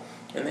roll,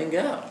 and then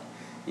go.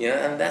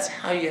 And that's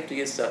how you have to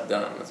get stuff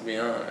done. Let's be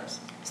honest.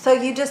 So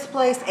you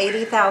displace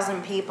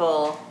 80,000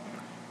 people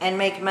and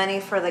make money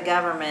for the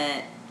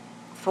government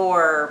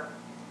for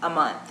a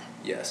month.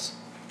 Yes.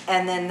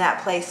 And then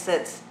that place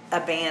sits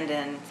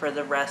abandoned for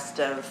the rest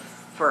of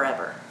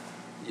forever.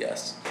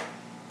 Yes.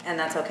 And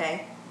that's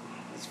okay?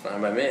 It's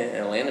fine by me.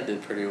 Atlanta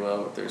did pretty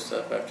well with their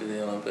stuff after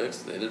the Olympics.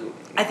 They did.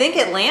 I think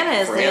Atlanta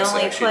is France the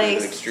only actually did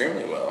place.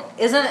 extremely well.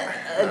 Isn't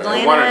one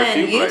Atlanta of the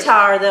few and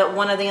Utah are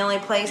one of the only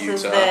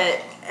places Utah.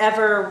 that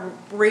ever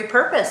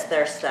repurposed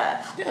their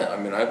stuff? Yeah, I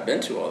mean, I've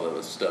been to all of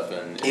this stuff,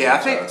 and Yeah,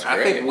 Utah.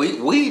 I think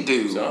we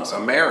do, It's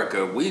awesome.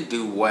 America, we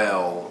do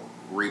well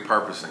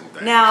repurposing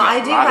things. Now, I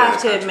A do lot of have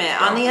the to countries admit,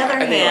 don't. on the other I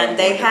think hand, I'm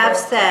they going to have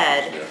both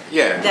said countries,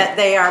 Yeah. that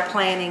they are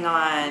planning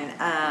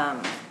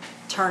on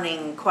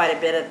turning quite a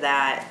bit of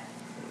that,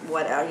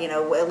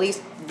 at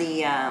least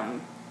the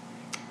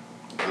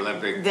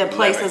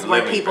places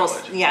where people,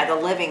 the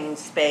living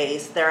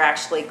space, they're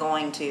actually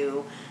going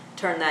to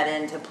turn that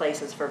into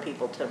places for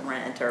people to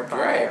rent or buy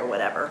Right. or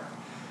whatever.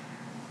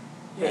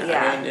 Yeah,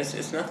 Yeah. I mean,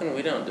 it's nothing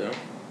we don't do.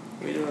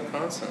 We do it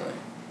constantly.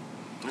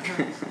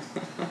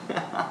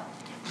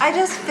 I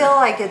just feel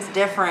like it's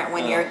different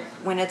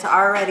when it's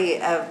already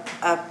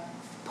a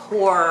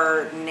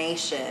poor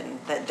nation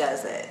that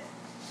does it.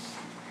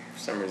 For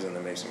some reason,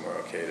 that makes it more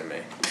okay to me.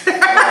 All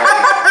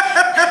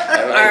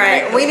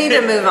right, we need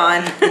to move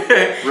on.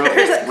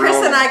 Chris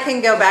and I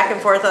can go back and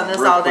forth on this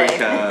all day.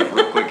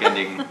 Real quick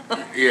ending.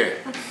 Yeah.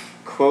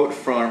 Quote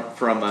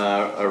from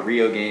a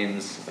Rio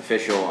Games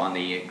official on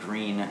the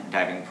green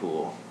diving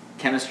pool.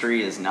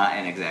 Chemistry is not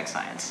an exact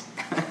science.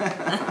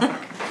 Wow.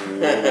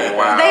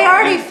 They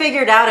already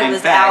figured out it In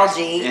was fact-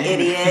 algae,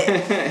 idiot.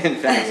 In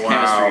fact,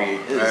 Wow.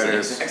 chemistry That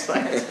is is- an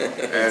exact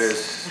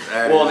science.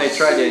 Well, They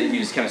tried to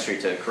use chemistry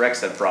to correct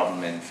said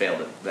problem and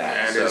failed at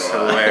that. That is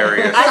so,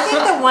 hilarious. I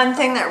think the one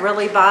thing that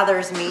really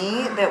bothers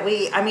me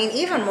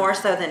even more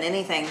so than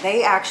anything,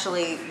 they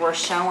actually were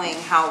showing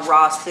how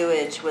raw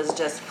sewage was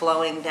just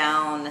flowing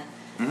down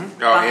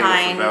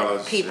behind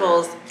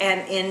people's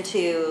and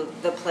into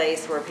the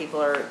place where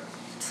people are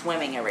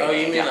swimming every Oh,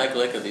 day. you mean like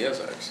Lake of the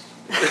Ozarks?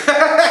 yeah.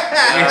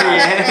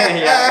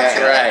 That's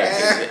right.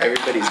 'Cause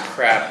everybody's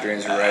crap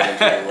drains right into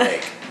the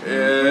lake.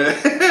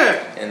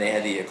 And they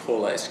had the E.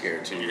 coli scare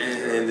too.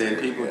 And then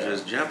people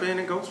just jump in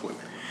and go swimming.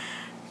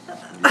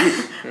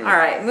 All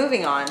right,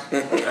 moving on.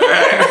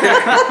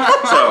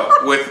 So,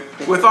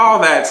 with all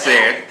that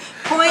said,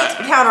 Point,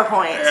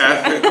 counterpoint.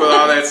 with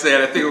all that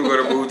said, I think we're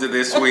going to move to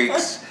this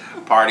week's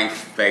party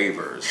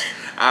favors.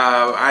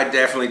 I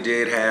definitely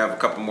did have a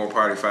couple more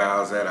party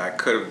files that I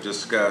could have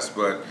discussed,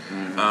 but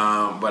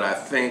I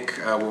think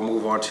we'll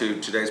move on to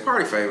today's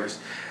party favors.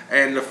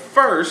 And the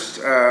first,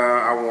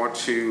 I want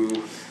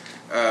to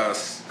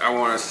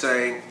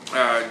say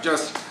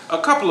just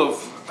a couple of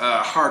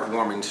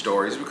heartwarming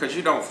stories, because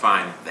you don't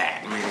find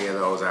that many of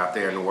those out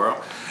there in the world.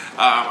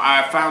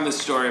 I found this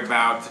story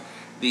about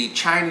the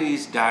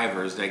Chinese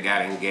divers that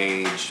got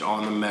engaged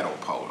on the medals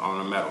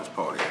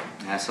podium.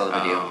 I saw the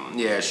video.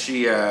 Yeah,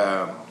 she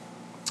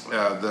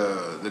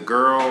the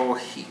girl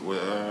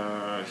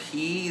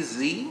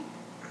Heezy,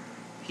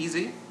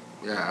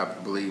 yeah, I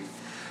believe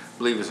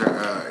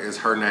is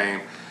her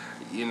name.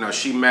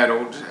 She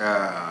medaled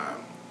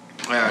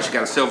She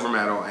got a silver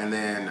medal, and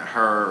then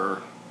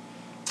her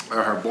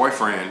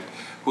boyfriend,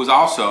 who's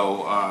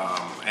also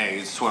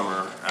a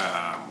swimmer,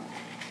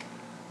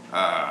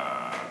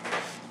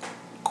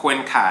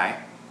 Ken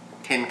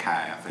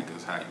Kai, I think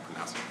is how you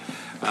pronounce it.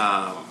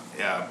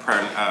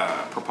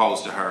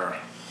 Proposed to her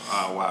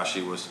while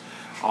she was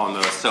on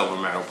the silver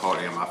medal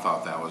podium. I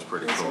thought that was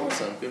pretty cool.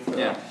 Awesome. Good for them.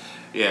 Yeah.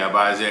 Yeah,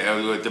 but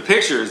the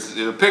picture is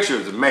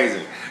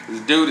amazing.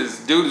 This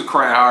dude is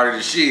crying harder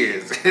than she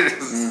is.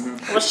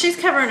 Well, she's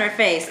covering her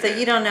face, so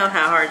you don't know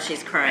how hard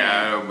she's crying.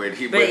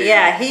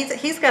 Yeah,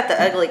 He's got the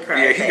ugly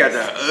cry. Yeah, he got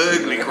the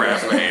ugly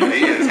crap, man.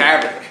 He is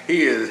happy.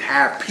 He is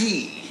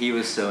happy. He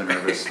was so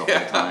nervous the whole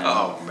time.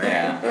 Oh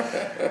man.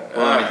 Yeah.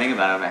 Well, I mean, think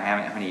about it.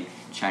 How many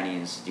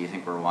Chinese do you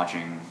think were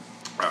watching?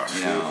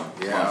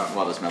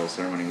 While this medal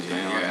ceremony was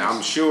going on. Yeah,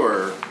 I'm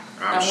sure.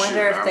 I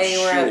wonder if they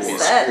were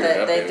upset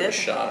that they did.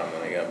 Shot him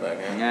when they got back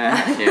in.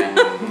 Yeah.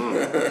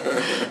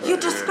 You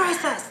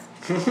disgrace us.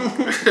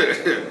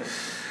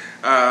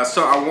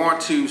 So I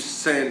want to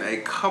send a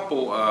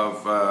couple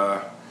of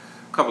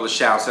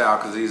shouts out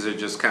because these are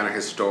just kind of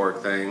historic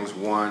things.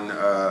 One,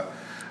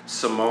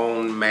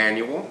 Simone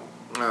Manuel.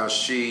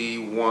 She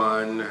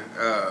won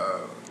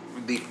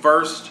the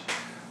first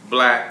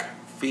black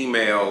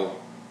female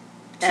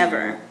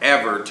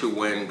ever to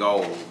win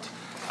gold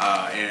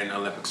in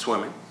Olympic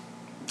swimming.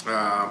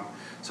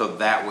 So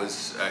that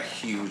was a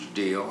huge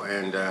deal,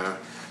 and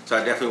so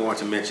I definitely want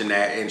to mention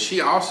that. And she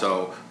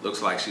also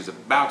looks like she's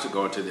about to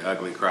go into the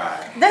ugly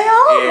cry. They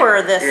all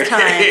were this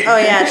time. Oh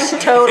yeah, she's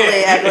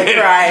totally ugly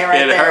cry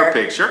right in there. her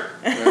picture.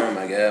 Oh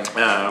my god.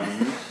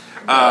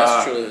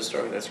 That's truly the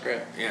story. That's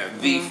great. Yeah,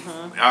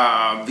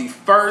 the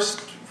first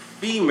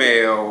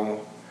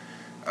female,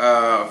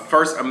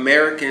 first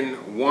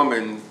American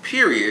woman,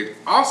 period,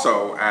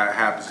 also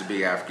happens to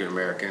be African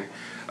American.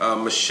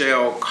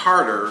 Michelle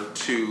Carter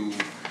to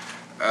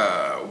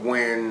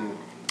win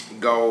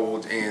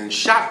gold in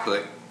shot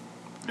put.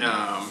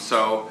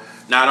 So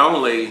not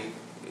only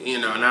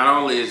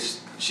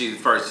is she the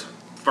first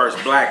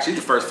black, she's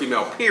the first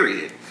female,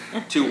 period,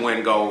 to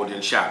win gold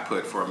in shot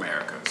put for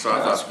America. So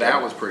I thought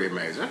that was pretty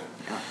amazing.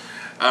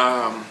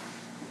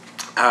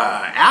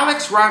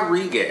 Alex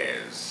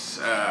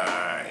Rodriguez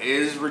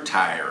is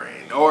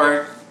retiring,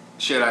 or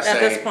should I say, at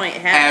this point,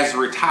 has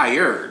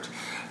retired.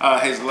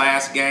 His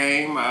last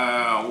game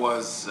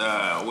was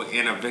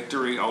in a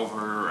victory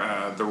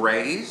over the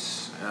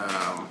Rays,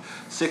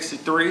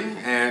 6-3,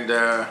 and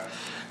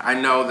I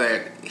know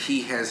that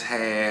he has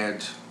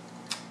had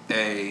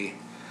a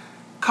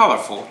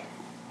colorful,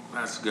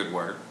 that's a good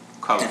word,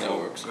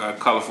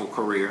 colorful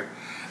career,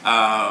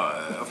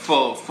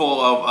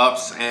 full of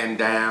ups and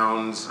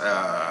downs,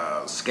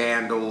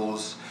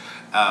 scandals,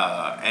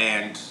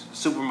 and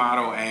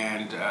supermodel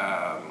and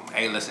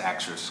A-list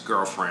actress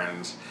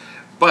girlfriends.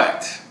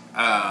 But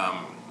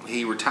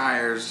he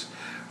retires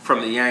from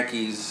the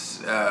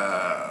Yankees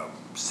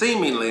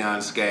seemingly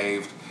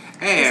unscathed.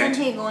 And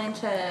isn't he going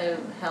to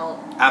help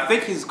I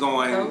think he's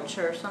going coach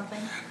or something?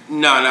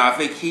 No, I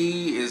think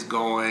he is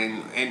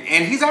going,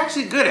 and he's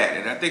actually good at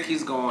it. I think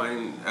he's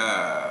going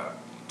to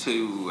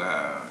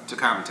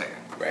commentating.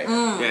 Right.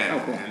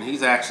 Yeah, okay. And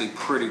he's actually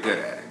pretty good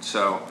at it.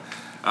 So,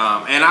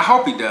 and I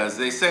hope he does.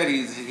 They said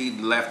he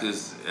left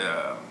his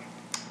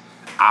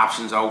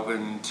options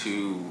open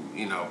to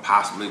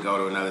possibly go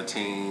to another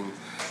team,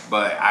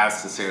 but I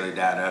sincerely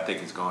doubt it. I think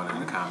he's going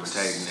into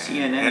commentating.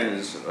 CNN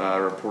is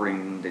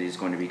reporting that he's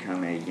going to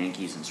become a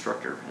Yankees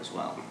instructor as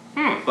well.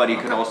 But he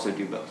could also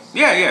do both.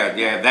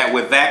 Yeah. That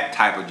with that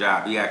type of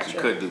job, he actually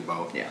could do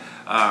both. Yeah.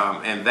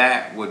 And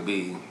that would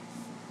be,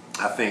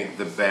 I think,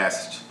 the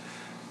best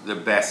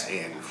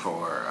end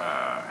for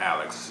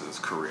Alex's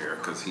career,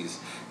 because he's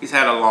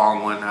had a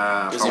long one.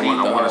 I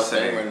want to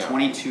say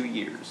 22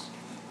 years.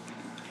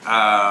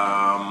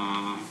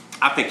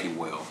 I think he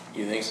will.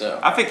 You think so?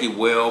 I think he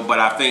will, but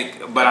I think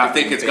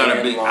it's going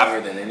to be longer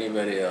than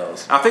anybody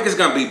else. I think it's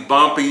going to be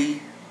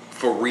bumpy,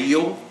 for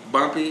real,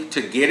 bumpy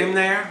to get him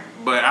there.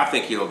 But I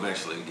think he'll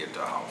eventually get to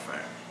the Hall of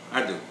Fame.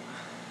 I do.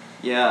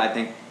 Yeah, I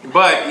think.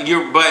 But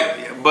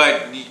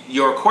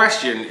your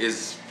question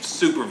is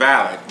super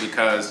valid,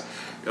 because,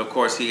 of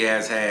course, he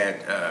has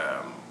had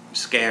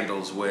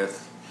scandals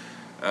with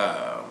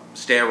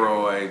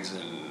steroids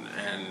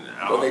and.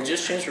 Well, they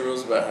just changed the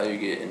rules about how you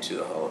get into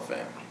the Hall of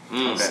Fame.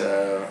 Okay.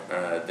 So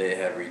they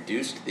have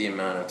reduced the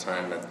amount of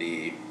time that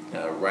the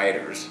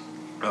writers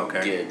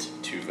get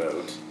to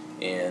vote,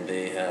 and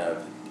they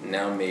have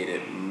now made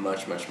it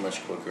much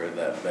quicker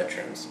that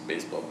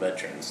baseball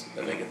veterans,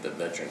 that make it the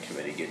veteran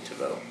committee, get to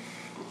vote.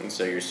 And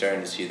so you're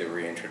starting to see the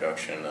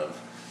reintroduction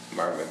of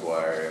Mark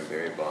McGwire and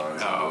Barry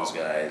Bonds and those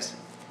guys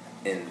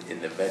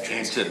in the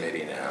veterans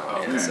committee now.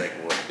 Okay. And it's like,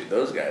 what do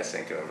those guys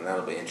think of him? And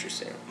that'll be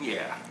interesting.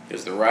 Yeah.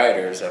 Because the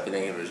writers, I think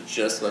if it was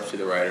just left to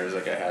the writers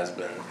like it has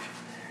been,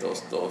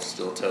 they'll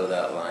still toe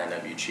that line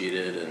of you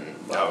cheated and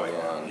blah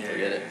blah and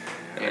forget it.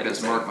 Yeah,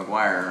 because Mark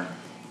McGwire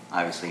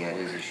obviously had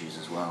his issues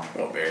as well.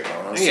 Well, Barry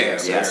Bonds. Yeah,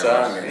 they're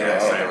all in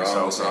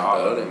the same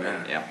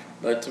boat. Yeah.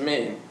 But to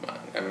me,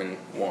 I mean,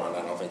 one,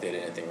 I don't think they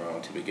did anything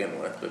wrong to begin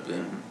with, but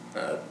then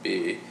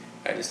B,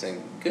 I just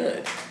think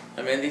good.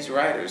 I mean, these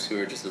riders who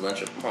are just a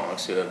bunch of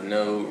punks who have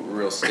no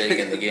real stake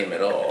in the game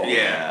at all.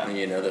 Yeah.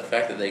 You know, the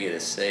fact that they get a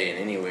say in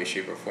any way,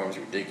 shape, or form is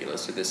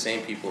ridiculous. They're the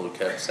same people who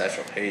kept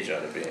Satchel Paige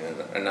out of being,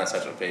 not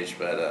Satchel Paige,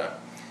 but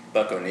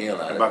Buck O'Neil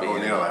out of being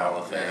in the Hall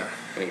of Fame. Yeah.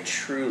 And he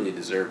truly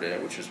deserved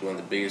it, which was one of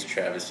the biggest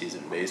travesties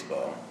in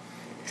baseball.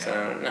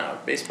 So, no,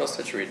 baseball's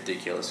such a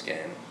ridiculous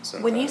game.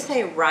 Sometimes. When you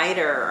say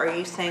writer, are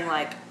you saying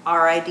like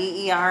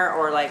RIDER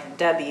or like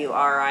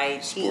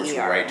WRITER? Sports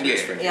writers Yeah.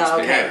 for Yeah,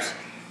 okay. newspapers.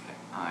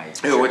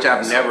 Which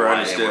I've never why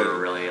they understood were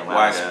really allowed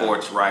why to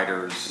sports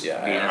writers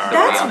Yeah, be in I- authority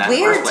on That's that in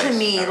the weird first to place.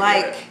 me. I get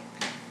Like, it.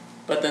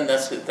 But then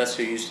that's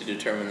who used to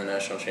determine the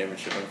national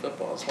championship in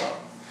football as well.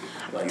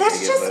 Like, that's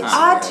they give just votes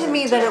odd to to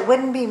me that it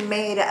wouldn't be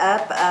made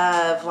up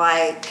of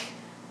like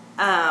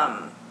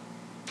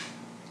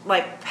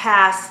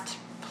past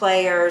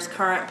players,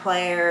 current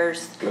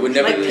players, It would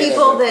never like be made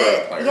people up of that,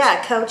 current players.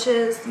 yeah,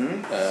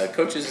 coaches.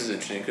 Coaches is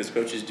interesting because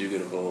coaches do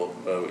get a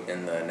vote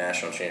in the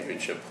national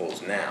championship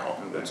polls now,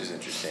 which is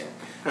interesting.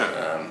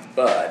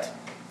 But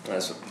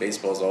as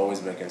baseball's always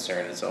been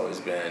concerned, it's always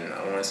been,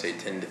 I want to say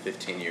 10 to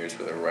 15 years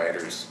where the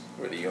writers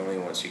were the only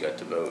ones who got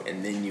to vote,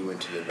 and then you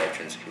went to the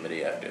Veterans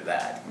Committee after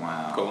that.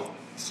 Wow. Cool.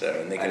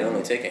 So, and they I could didn't-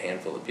 only take a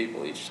handful of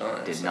people each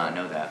time. Did so. not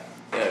know that.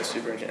 Yeah, it was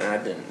super interesting. And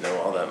I didn't know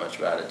all that much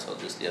about it till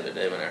just the other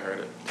day when I heard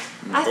it.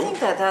 I think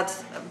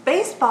that's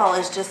baseball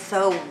is just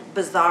so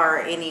bizarre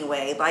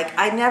anyway. Like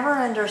I never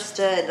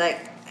understood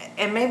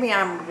and maybe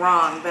I'm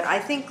wrong, but I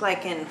think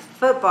like in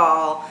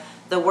football,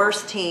 the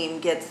worst team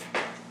gets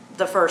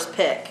the first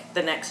pick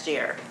the next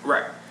year.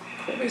 Right.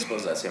 Well,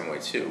 baseball's that same way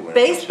too. when it comes to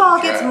Baseball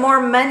the gets draft. more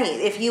money.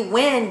 If you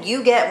win,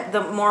 you get the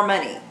more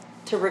money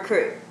to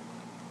recruit.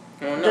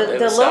 Well, no, the- they have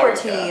the a salary lower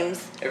cap.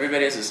 teams-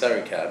 Everybody has a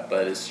salary cap,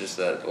 but it's just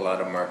that a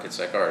lot of markets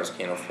like ours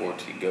can't afford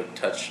to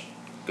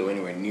go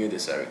anywhere near the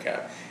salary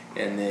cap.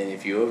 And then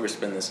if you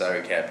overspend the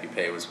salary cap, you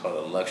pay what's called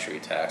a luxury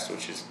tax,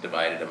 which is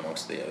divided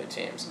amongst the other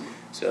teams.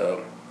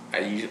 So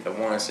I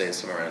want to say it's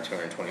somewhere around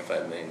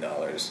 $225 million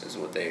is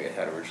what they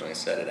had originally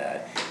set it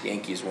at.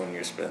 Yankees 1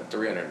 year spent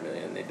 $300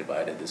 million. They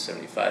divided the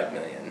 $75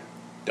 million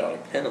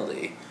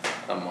penalty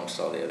amongst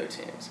all the other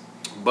teams.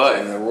 But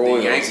And the the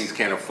Royals- Yankees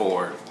can't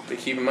afford. But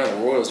keep in mind, the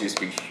Royals used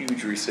to be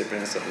huge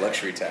recipients of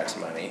luxury tax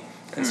money.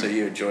 And so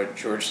you had George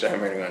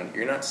Steinbrenner going,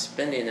 you're not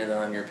spending it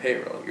on your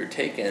payroll. You're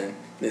taking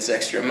this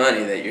extra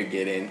money that you're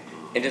getting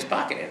and just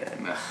pocketing it.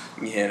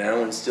 You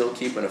know, and still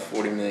keeping a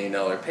 $40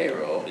 million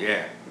payroll.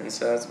 Yeah. And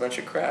so that's a bunch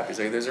of crap. He's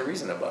like, there's a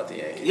reason I bought the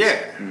Yankees.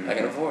 Yeah. I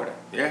can afford it.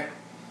 Yeah.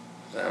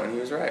 And he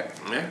was right.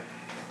 Yeah.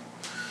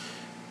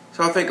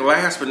 So I think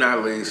last but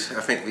not least,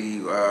 I think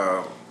the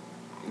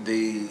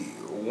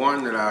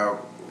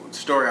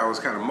story I was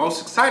kind of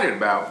most excited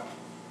about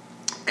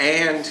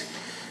and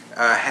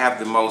have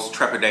the most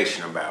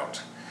trepidation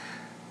about.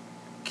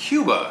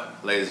 Cuba,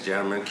 ladies and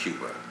gentlemen,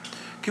 Cuba.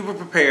 Cuba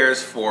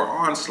prepares for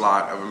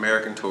onslaught of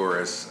American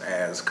tourists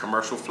as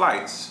commercial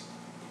flights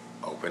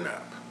open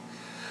up.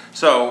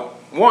 So,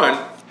 one,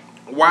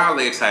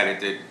 wildly excited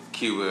that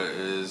Cuba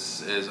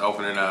is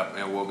opening up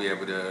and we'll be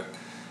able to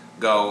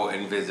go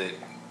and visit.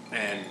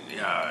 And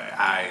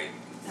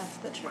That's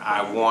the trip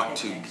I we're want gonna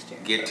to take next year.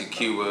 get to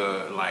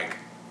Cuba like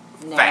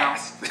Now.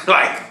 fast,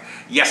 like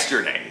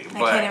yesterday. I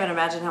But can't even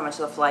imagine how much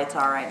the flights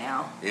are right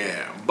now.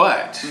 yeah,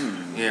 but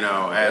you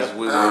know, as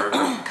we were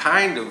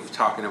kind of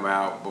talking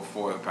about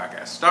before the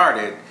podcast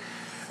started,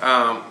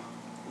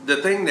 the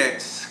thing that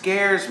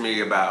scares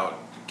me about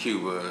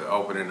Cuba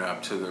opening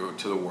up to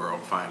the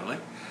world finally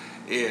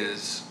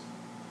is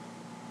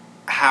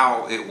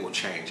how it will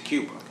change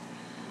Cuba.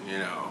 You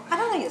know, I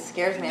don't think it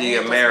scares me. I the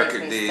think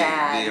American, it just makes me the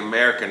sad.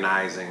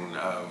 Americanizing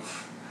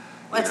of.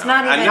 Well, it's you know,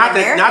 not even not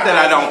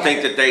that I don't Americanizing think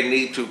it. that they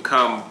need to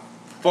come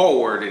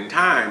forward in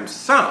time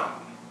some,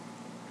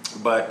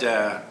 but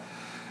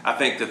I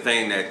think the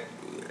thing that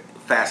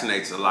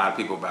fascinates a lot of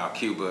people about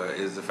Cuba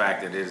is the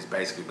fact that it has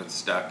basically been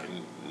stuck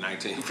in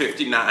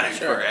 1959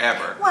 Sure.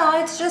 forever.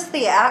 Well, it's just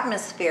the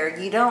atmosphere.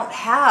 You don't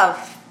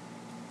have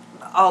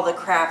all the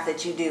crap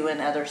that you do in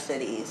other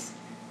cities.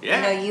 Yeah.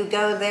 You know, you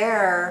go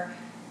there,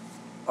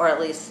 or at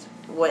least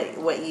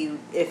what you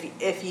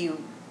if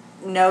you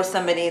know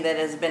somebody that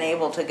has been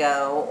able to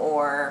go,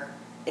 or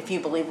if you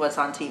believe what's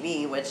on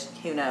TV, which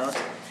who knows,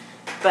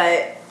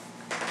 but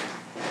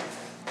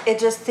it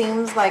just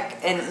seems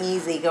like an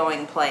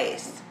easygoing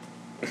place.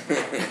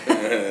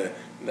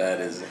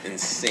 That is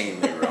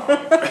insanely wrong.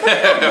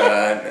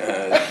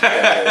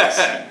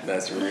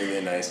 That's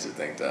really nice to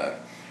think that.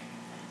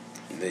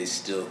 They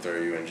still throw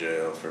you in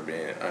jail for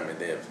being, I mean,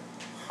 they have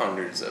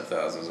hundreds of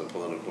thousands of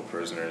political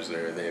prisoners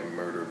there. They have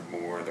murdered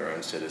more of their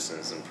own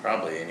citizens than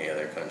probably any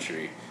other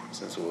country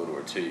since World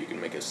War II. You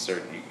can make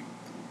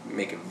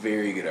a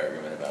very good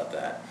argument about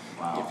that.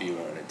 Wow. If you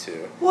wanted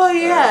to. Well,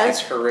 yeah.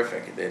 It's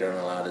horrific. They don't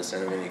allow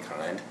dissent of any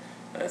kind.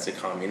 It's a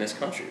communist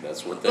country.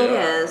 That's what they It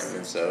are. is.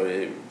 And so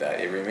it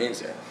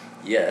remains there.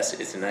 Yes,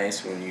 it's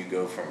nice when you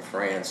go from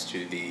France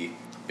to the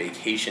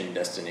vacation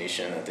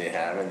destination that they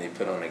have and they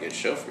put on a good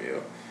show for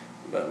you.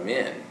 But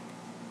man,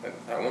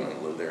 I want to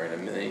live there in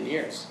a million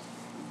years.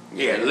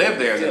 Yeah, live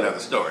there is another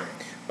story.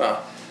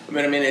 Well, I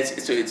mean,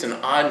 it's an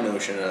odd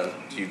notion of,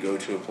 do you go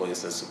to a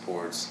place that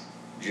supports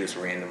just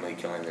randomly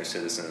killing their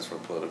citizens for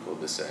political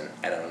dissent?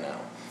 I don't know.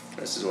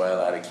 This is why a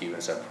lot of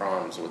Cubans have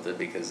problems with it,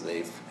 because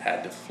they've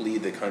had to flee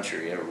the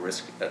country at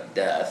risk of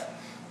death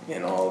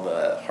and all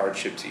the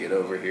hardship to get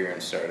over here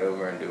and start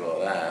over and do all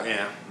that.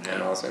 Yeah.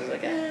 And all of a sudden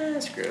it's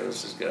like, screw it,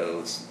 let's just go,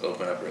 let's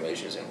open up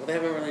relations. And well, they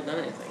haven't really done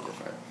anything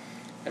different.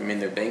 I mean,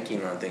 they're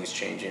banking on things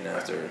changing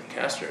after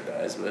Castro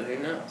dies, but who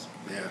knows?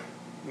 Yeah.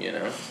 You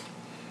know?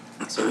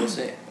 So we'll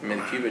see. I mean,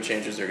 if Cuba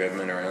changes their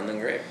government around, then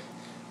great.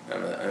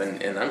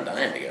 And I'm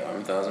dying to go.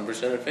 I'm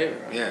 1,000% in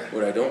favor. Yeah.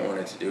 What I don't want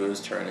it to do is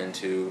turn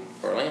into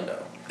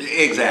Orlando.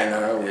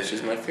 Exactly. Which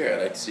is my fear.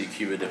 I'd like to see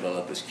Cuba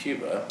develop as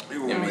Cuba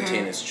and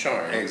maintain its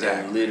charm.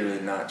 Exactly. And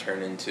literally not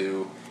turn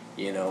into,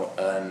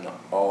 an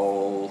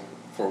all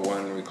for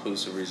one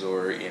reclusive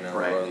resort,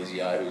 where all these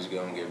yahoos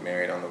go and get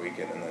married on the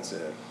weekend and that's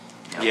it.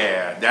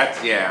 Yeah,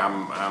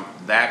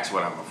 that's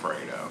what I'm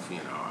afraid of.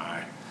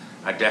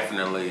 I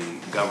definitely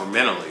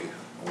governmentally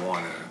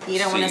want to. You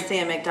don't want to see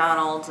a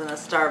McDonald's and a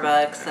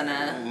Starbucks and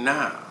a.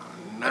 Nah.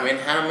 I mean,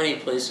 how many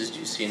places do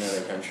you see in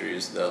other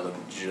countries that look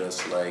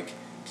just like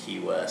Key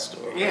West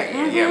or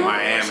Miami,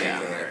 or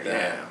something like that?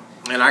 Yeah,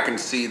 and I can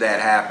see that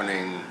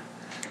happening.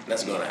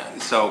 That's going to happen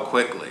so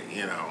quickly,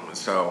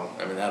 So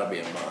I mean, that'll be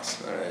a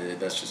must.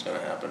 That's just going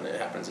to happen.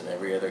 It happens in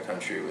every other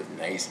country with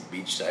nice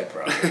beachside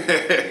property.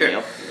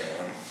 Yep.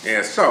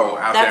 Yeah. So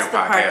out That's there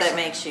the in part podcast, that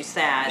makes you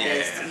sad. Yeah.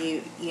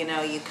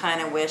 Is you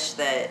kind of wish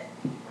that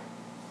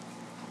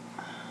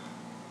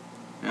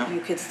you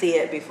could see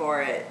it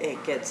before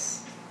it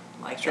gets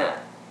like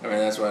that. I mean,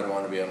 that's why I'd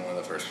want to be on one of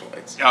the first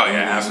flights. Oh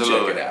yeah,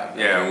 absolutely. Check it out.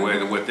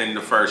 Yeah, within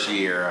the first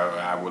year,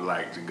 I would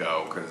like to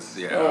go because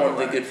one of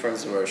the good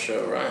friends of our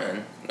show,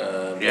 Ryan,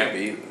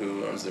 Baby,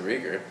 who owns the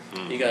Rigger,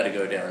 he got to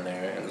go down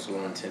there, and was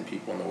one of 10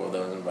 people in the world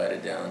that was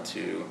invited down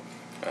to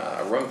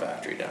a rum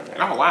factory down there.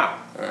 Oh wow!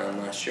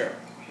 Last year,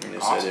 and they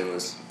Awesome. said it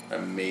was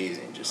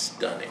amazing, just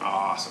stunning.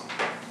 Awesome.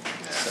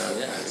 So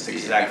yeah, That's it'd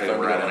be exactly fun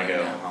where I to want to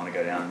go. down I want to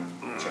go down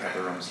and check out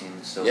the rum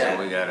scene. So there.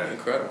 we gotta-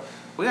 incredible.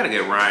 We got to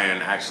get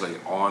Ryan actually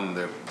on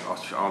the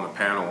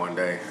panel one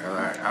day.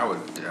 I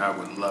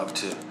would love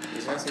to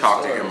He's had some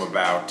talk to stories.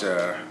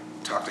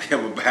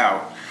 him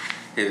about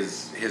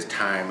his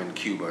time in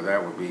Cuba.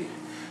 That would be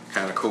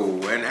kind of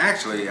cool. And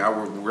actually, I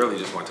would really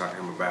just want to talk to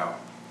him about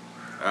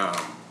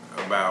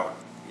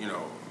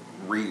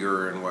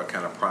Rieger and what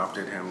kind of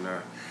prompted him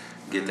to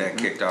get that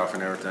kicked off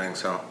and everything.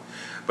 So,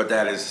 but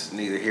that is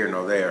neither here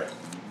nor there.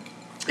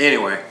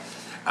 Anyway.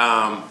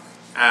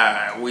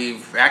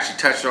 We've actually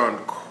touched on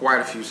quite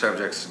a few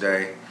subjects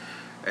today,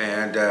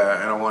 and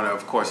I want to,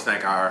 of course,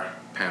 thank our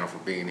panel for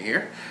being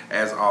here,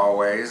 as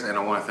always, and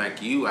I want to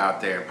thank you out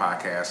there in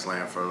Podcast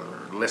Land for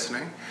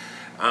listening.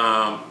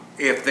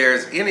 If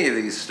there's any of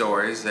these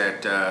stories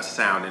that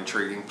sound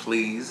intriguing,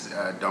 please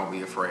don't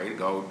be afraid.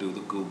 Go do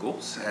the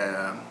Googles,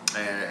 and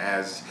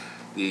as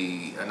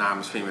the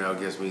anonymous female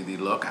gives me the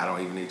look, I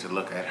don't even need to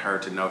look at her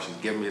to know she's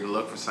giving me the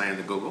look for saying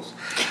the Googles.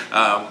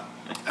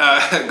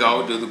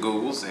 Go do the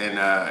Googles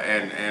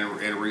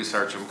and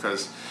research them,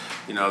 because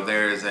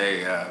there is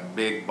a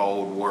big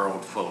bold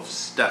world full of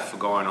stuff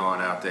going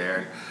on out there,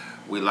 and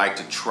we like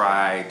to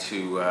try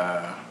to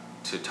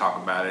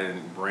talk about it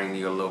and bring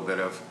you a little bit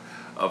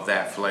of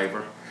that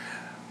flavor.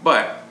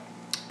 But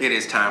it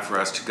is time for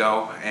us to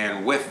go,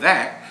 and with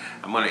that,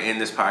 I'm going to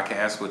end this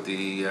podcast with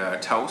the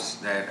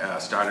toast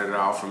that started it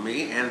all for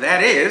me, and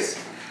that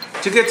is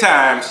to good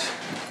times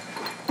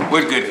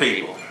with good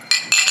people.